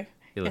fire. No.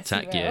 He'll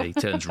attack you. He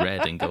turns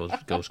red and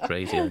goes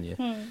crazy on you.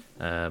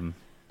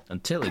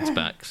 Until it's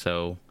back,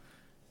 so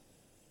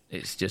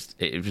it's just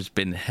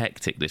been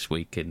hectic this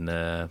week in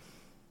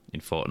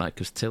Fortnite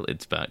because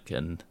Tilted's back.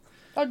 And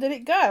oh, did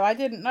it go? I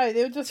didn't know.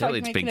 They were just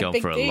Tilted's like been gone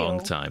for a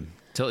long time.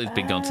 Tilted's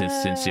been gone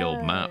since the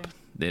old map.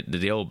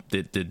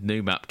 The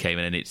new map came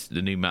in, and it's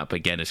the new map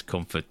again has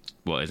come for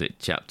what is it,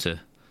 chapter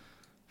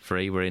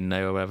 3 we're in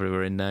now, or whatever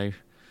we're in now,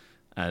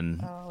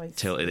 and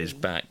Tilted is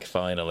back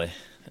finally,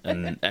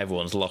 and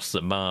everyone's lost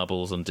their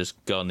marbles and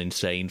just gone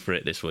insane for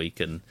it this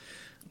week, and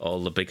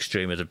all the big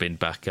streamers have been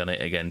back on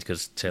it again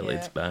because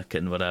Tilted's back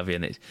and what have you,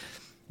 and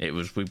it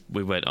was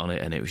we went on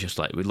it, and it was just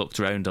like we looked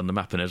around on the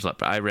map, and it was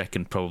like, I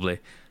reckon probably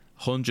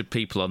 100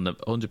 people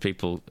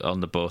on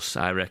the bus.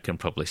 I reckon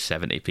probably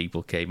 70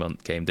 people came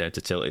down to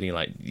Tilted. And you're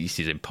like, this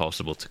is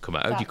impossible to come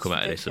out. How do you come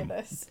out of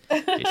this?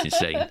 It's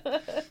insane.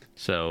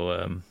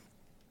 So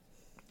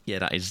yeah,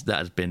 that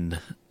has been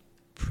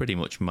pretty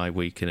much my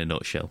week in a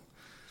nutshell.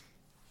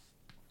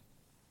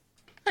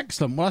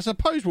 Excellent. Well, I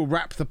suppose we'll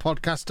wrap the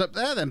podcast up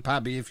there then,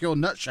 Pabby, if your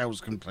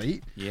nutshell's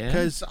complete. Yeah.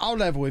 Because I'll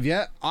level with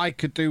you. I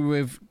could do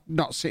with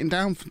not sitting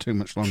down for too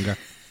much longer.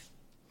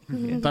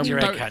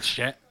 Don't catch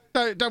yet.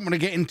 Don't want to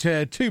get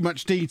into too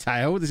much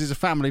detail. This is a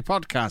family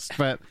podcast,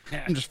 but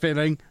I'm just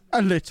feeling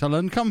a little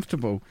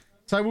uncomfortable.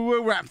 So we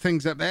will wrap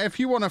things up there. If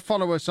you want to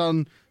follow us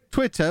on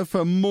Twitter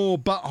for more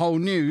butthole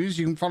news,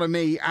 you can follow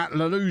me at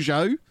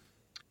Lelujo.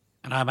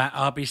 And I'm at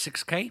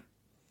RB6K.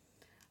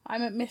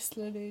 I'm at Miss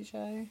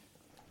Lelujo.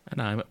 And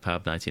I'm at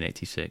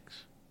Pab1986.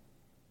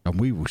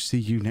 And we will see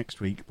you next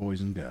week, boys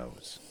and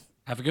girls.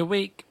 Have a good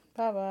week.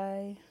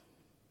 Bye-bye.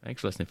 Thanks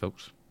for listening,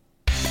 folks.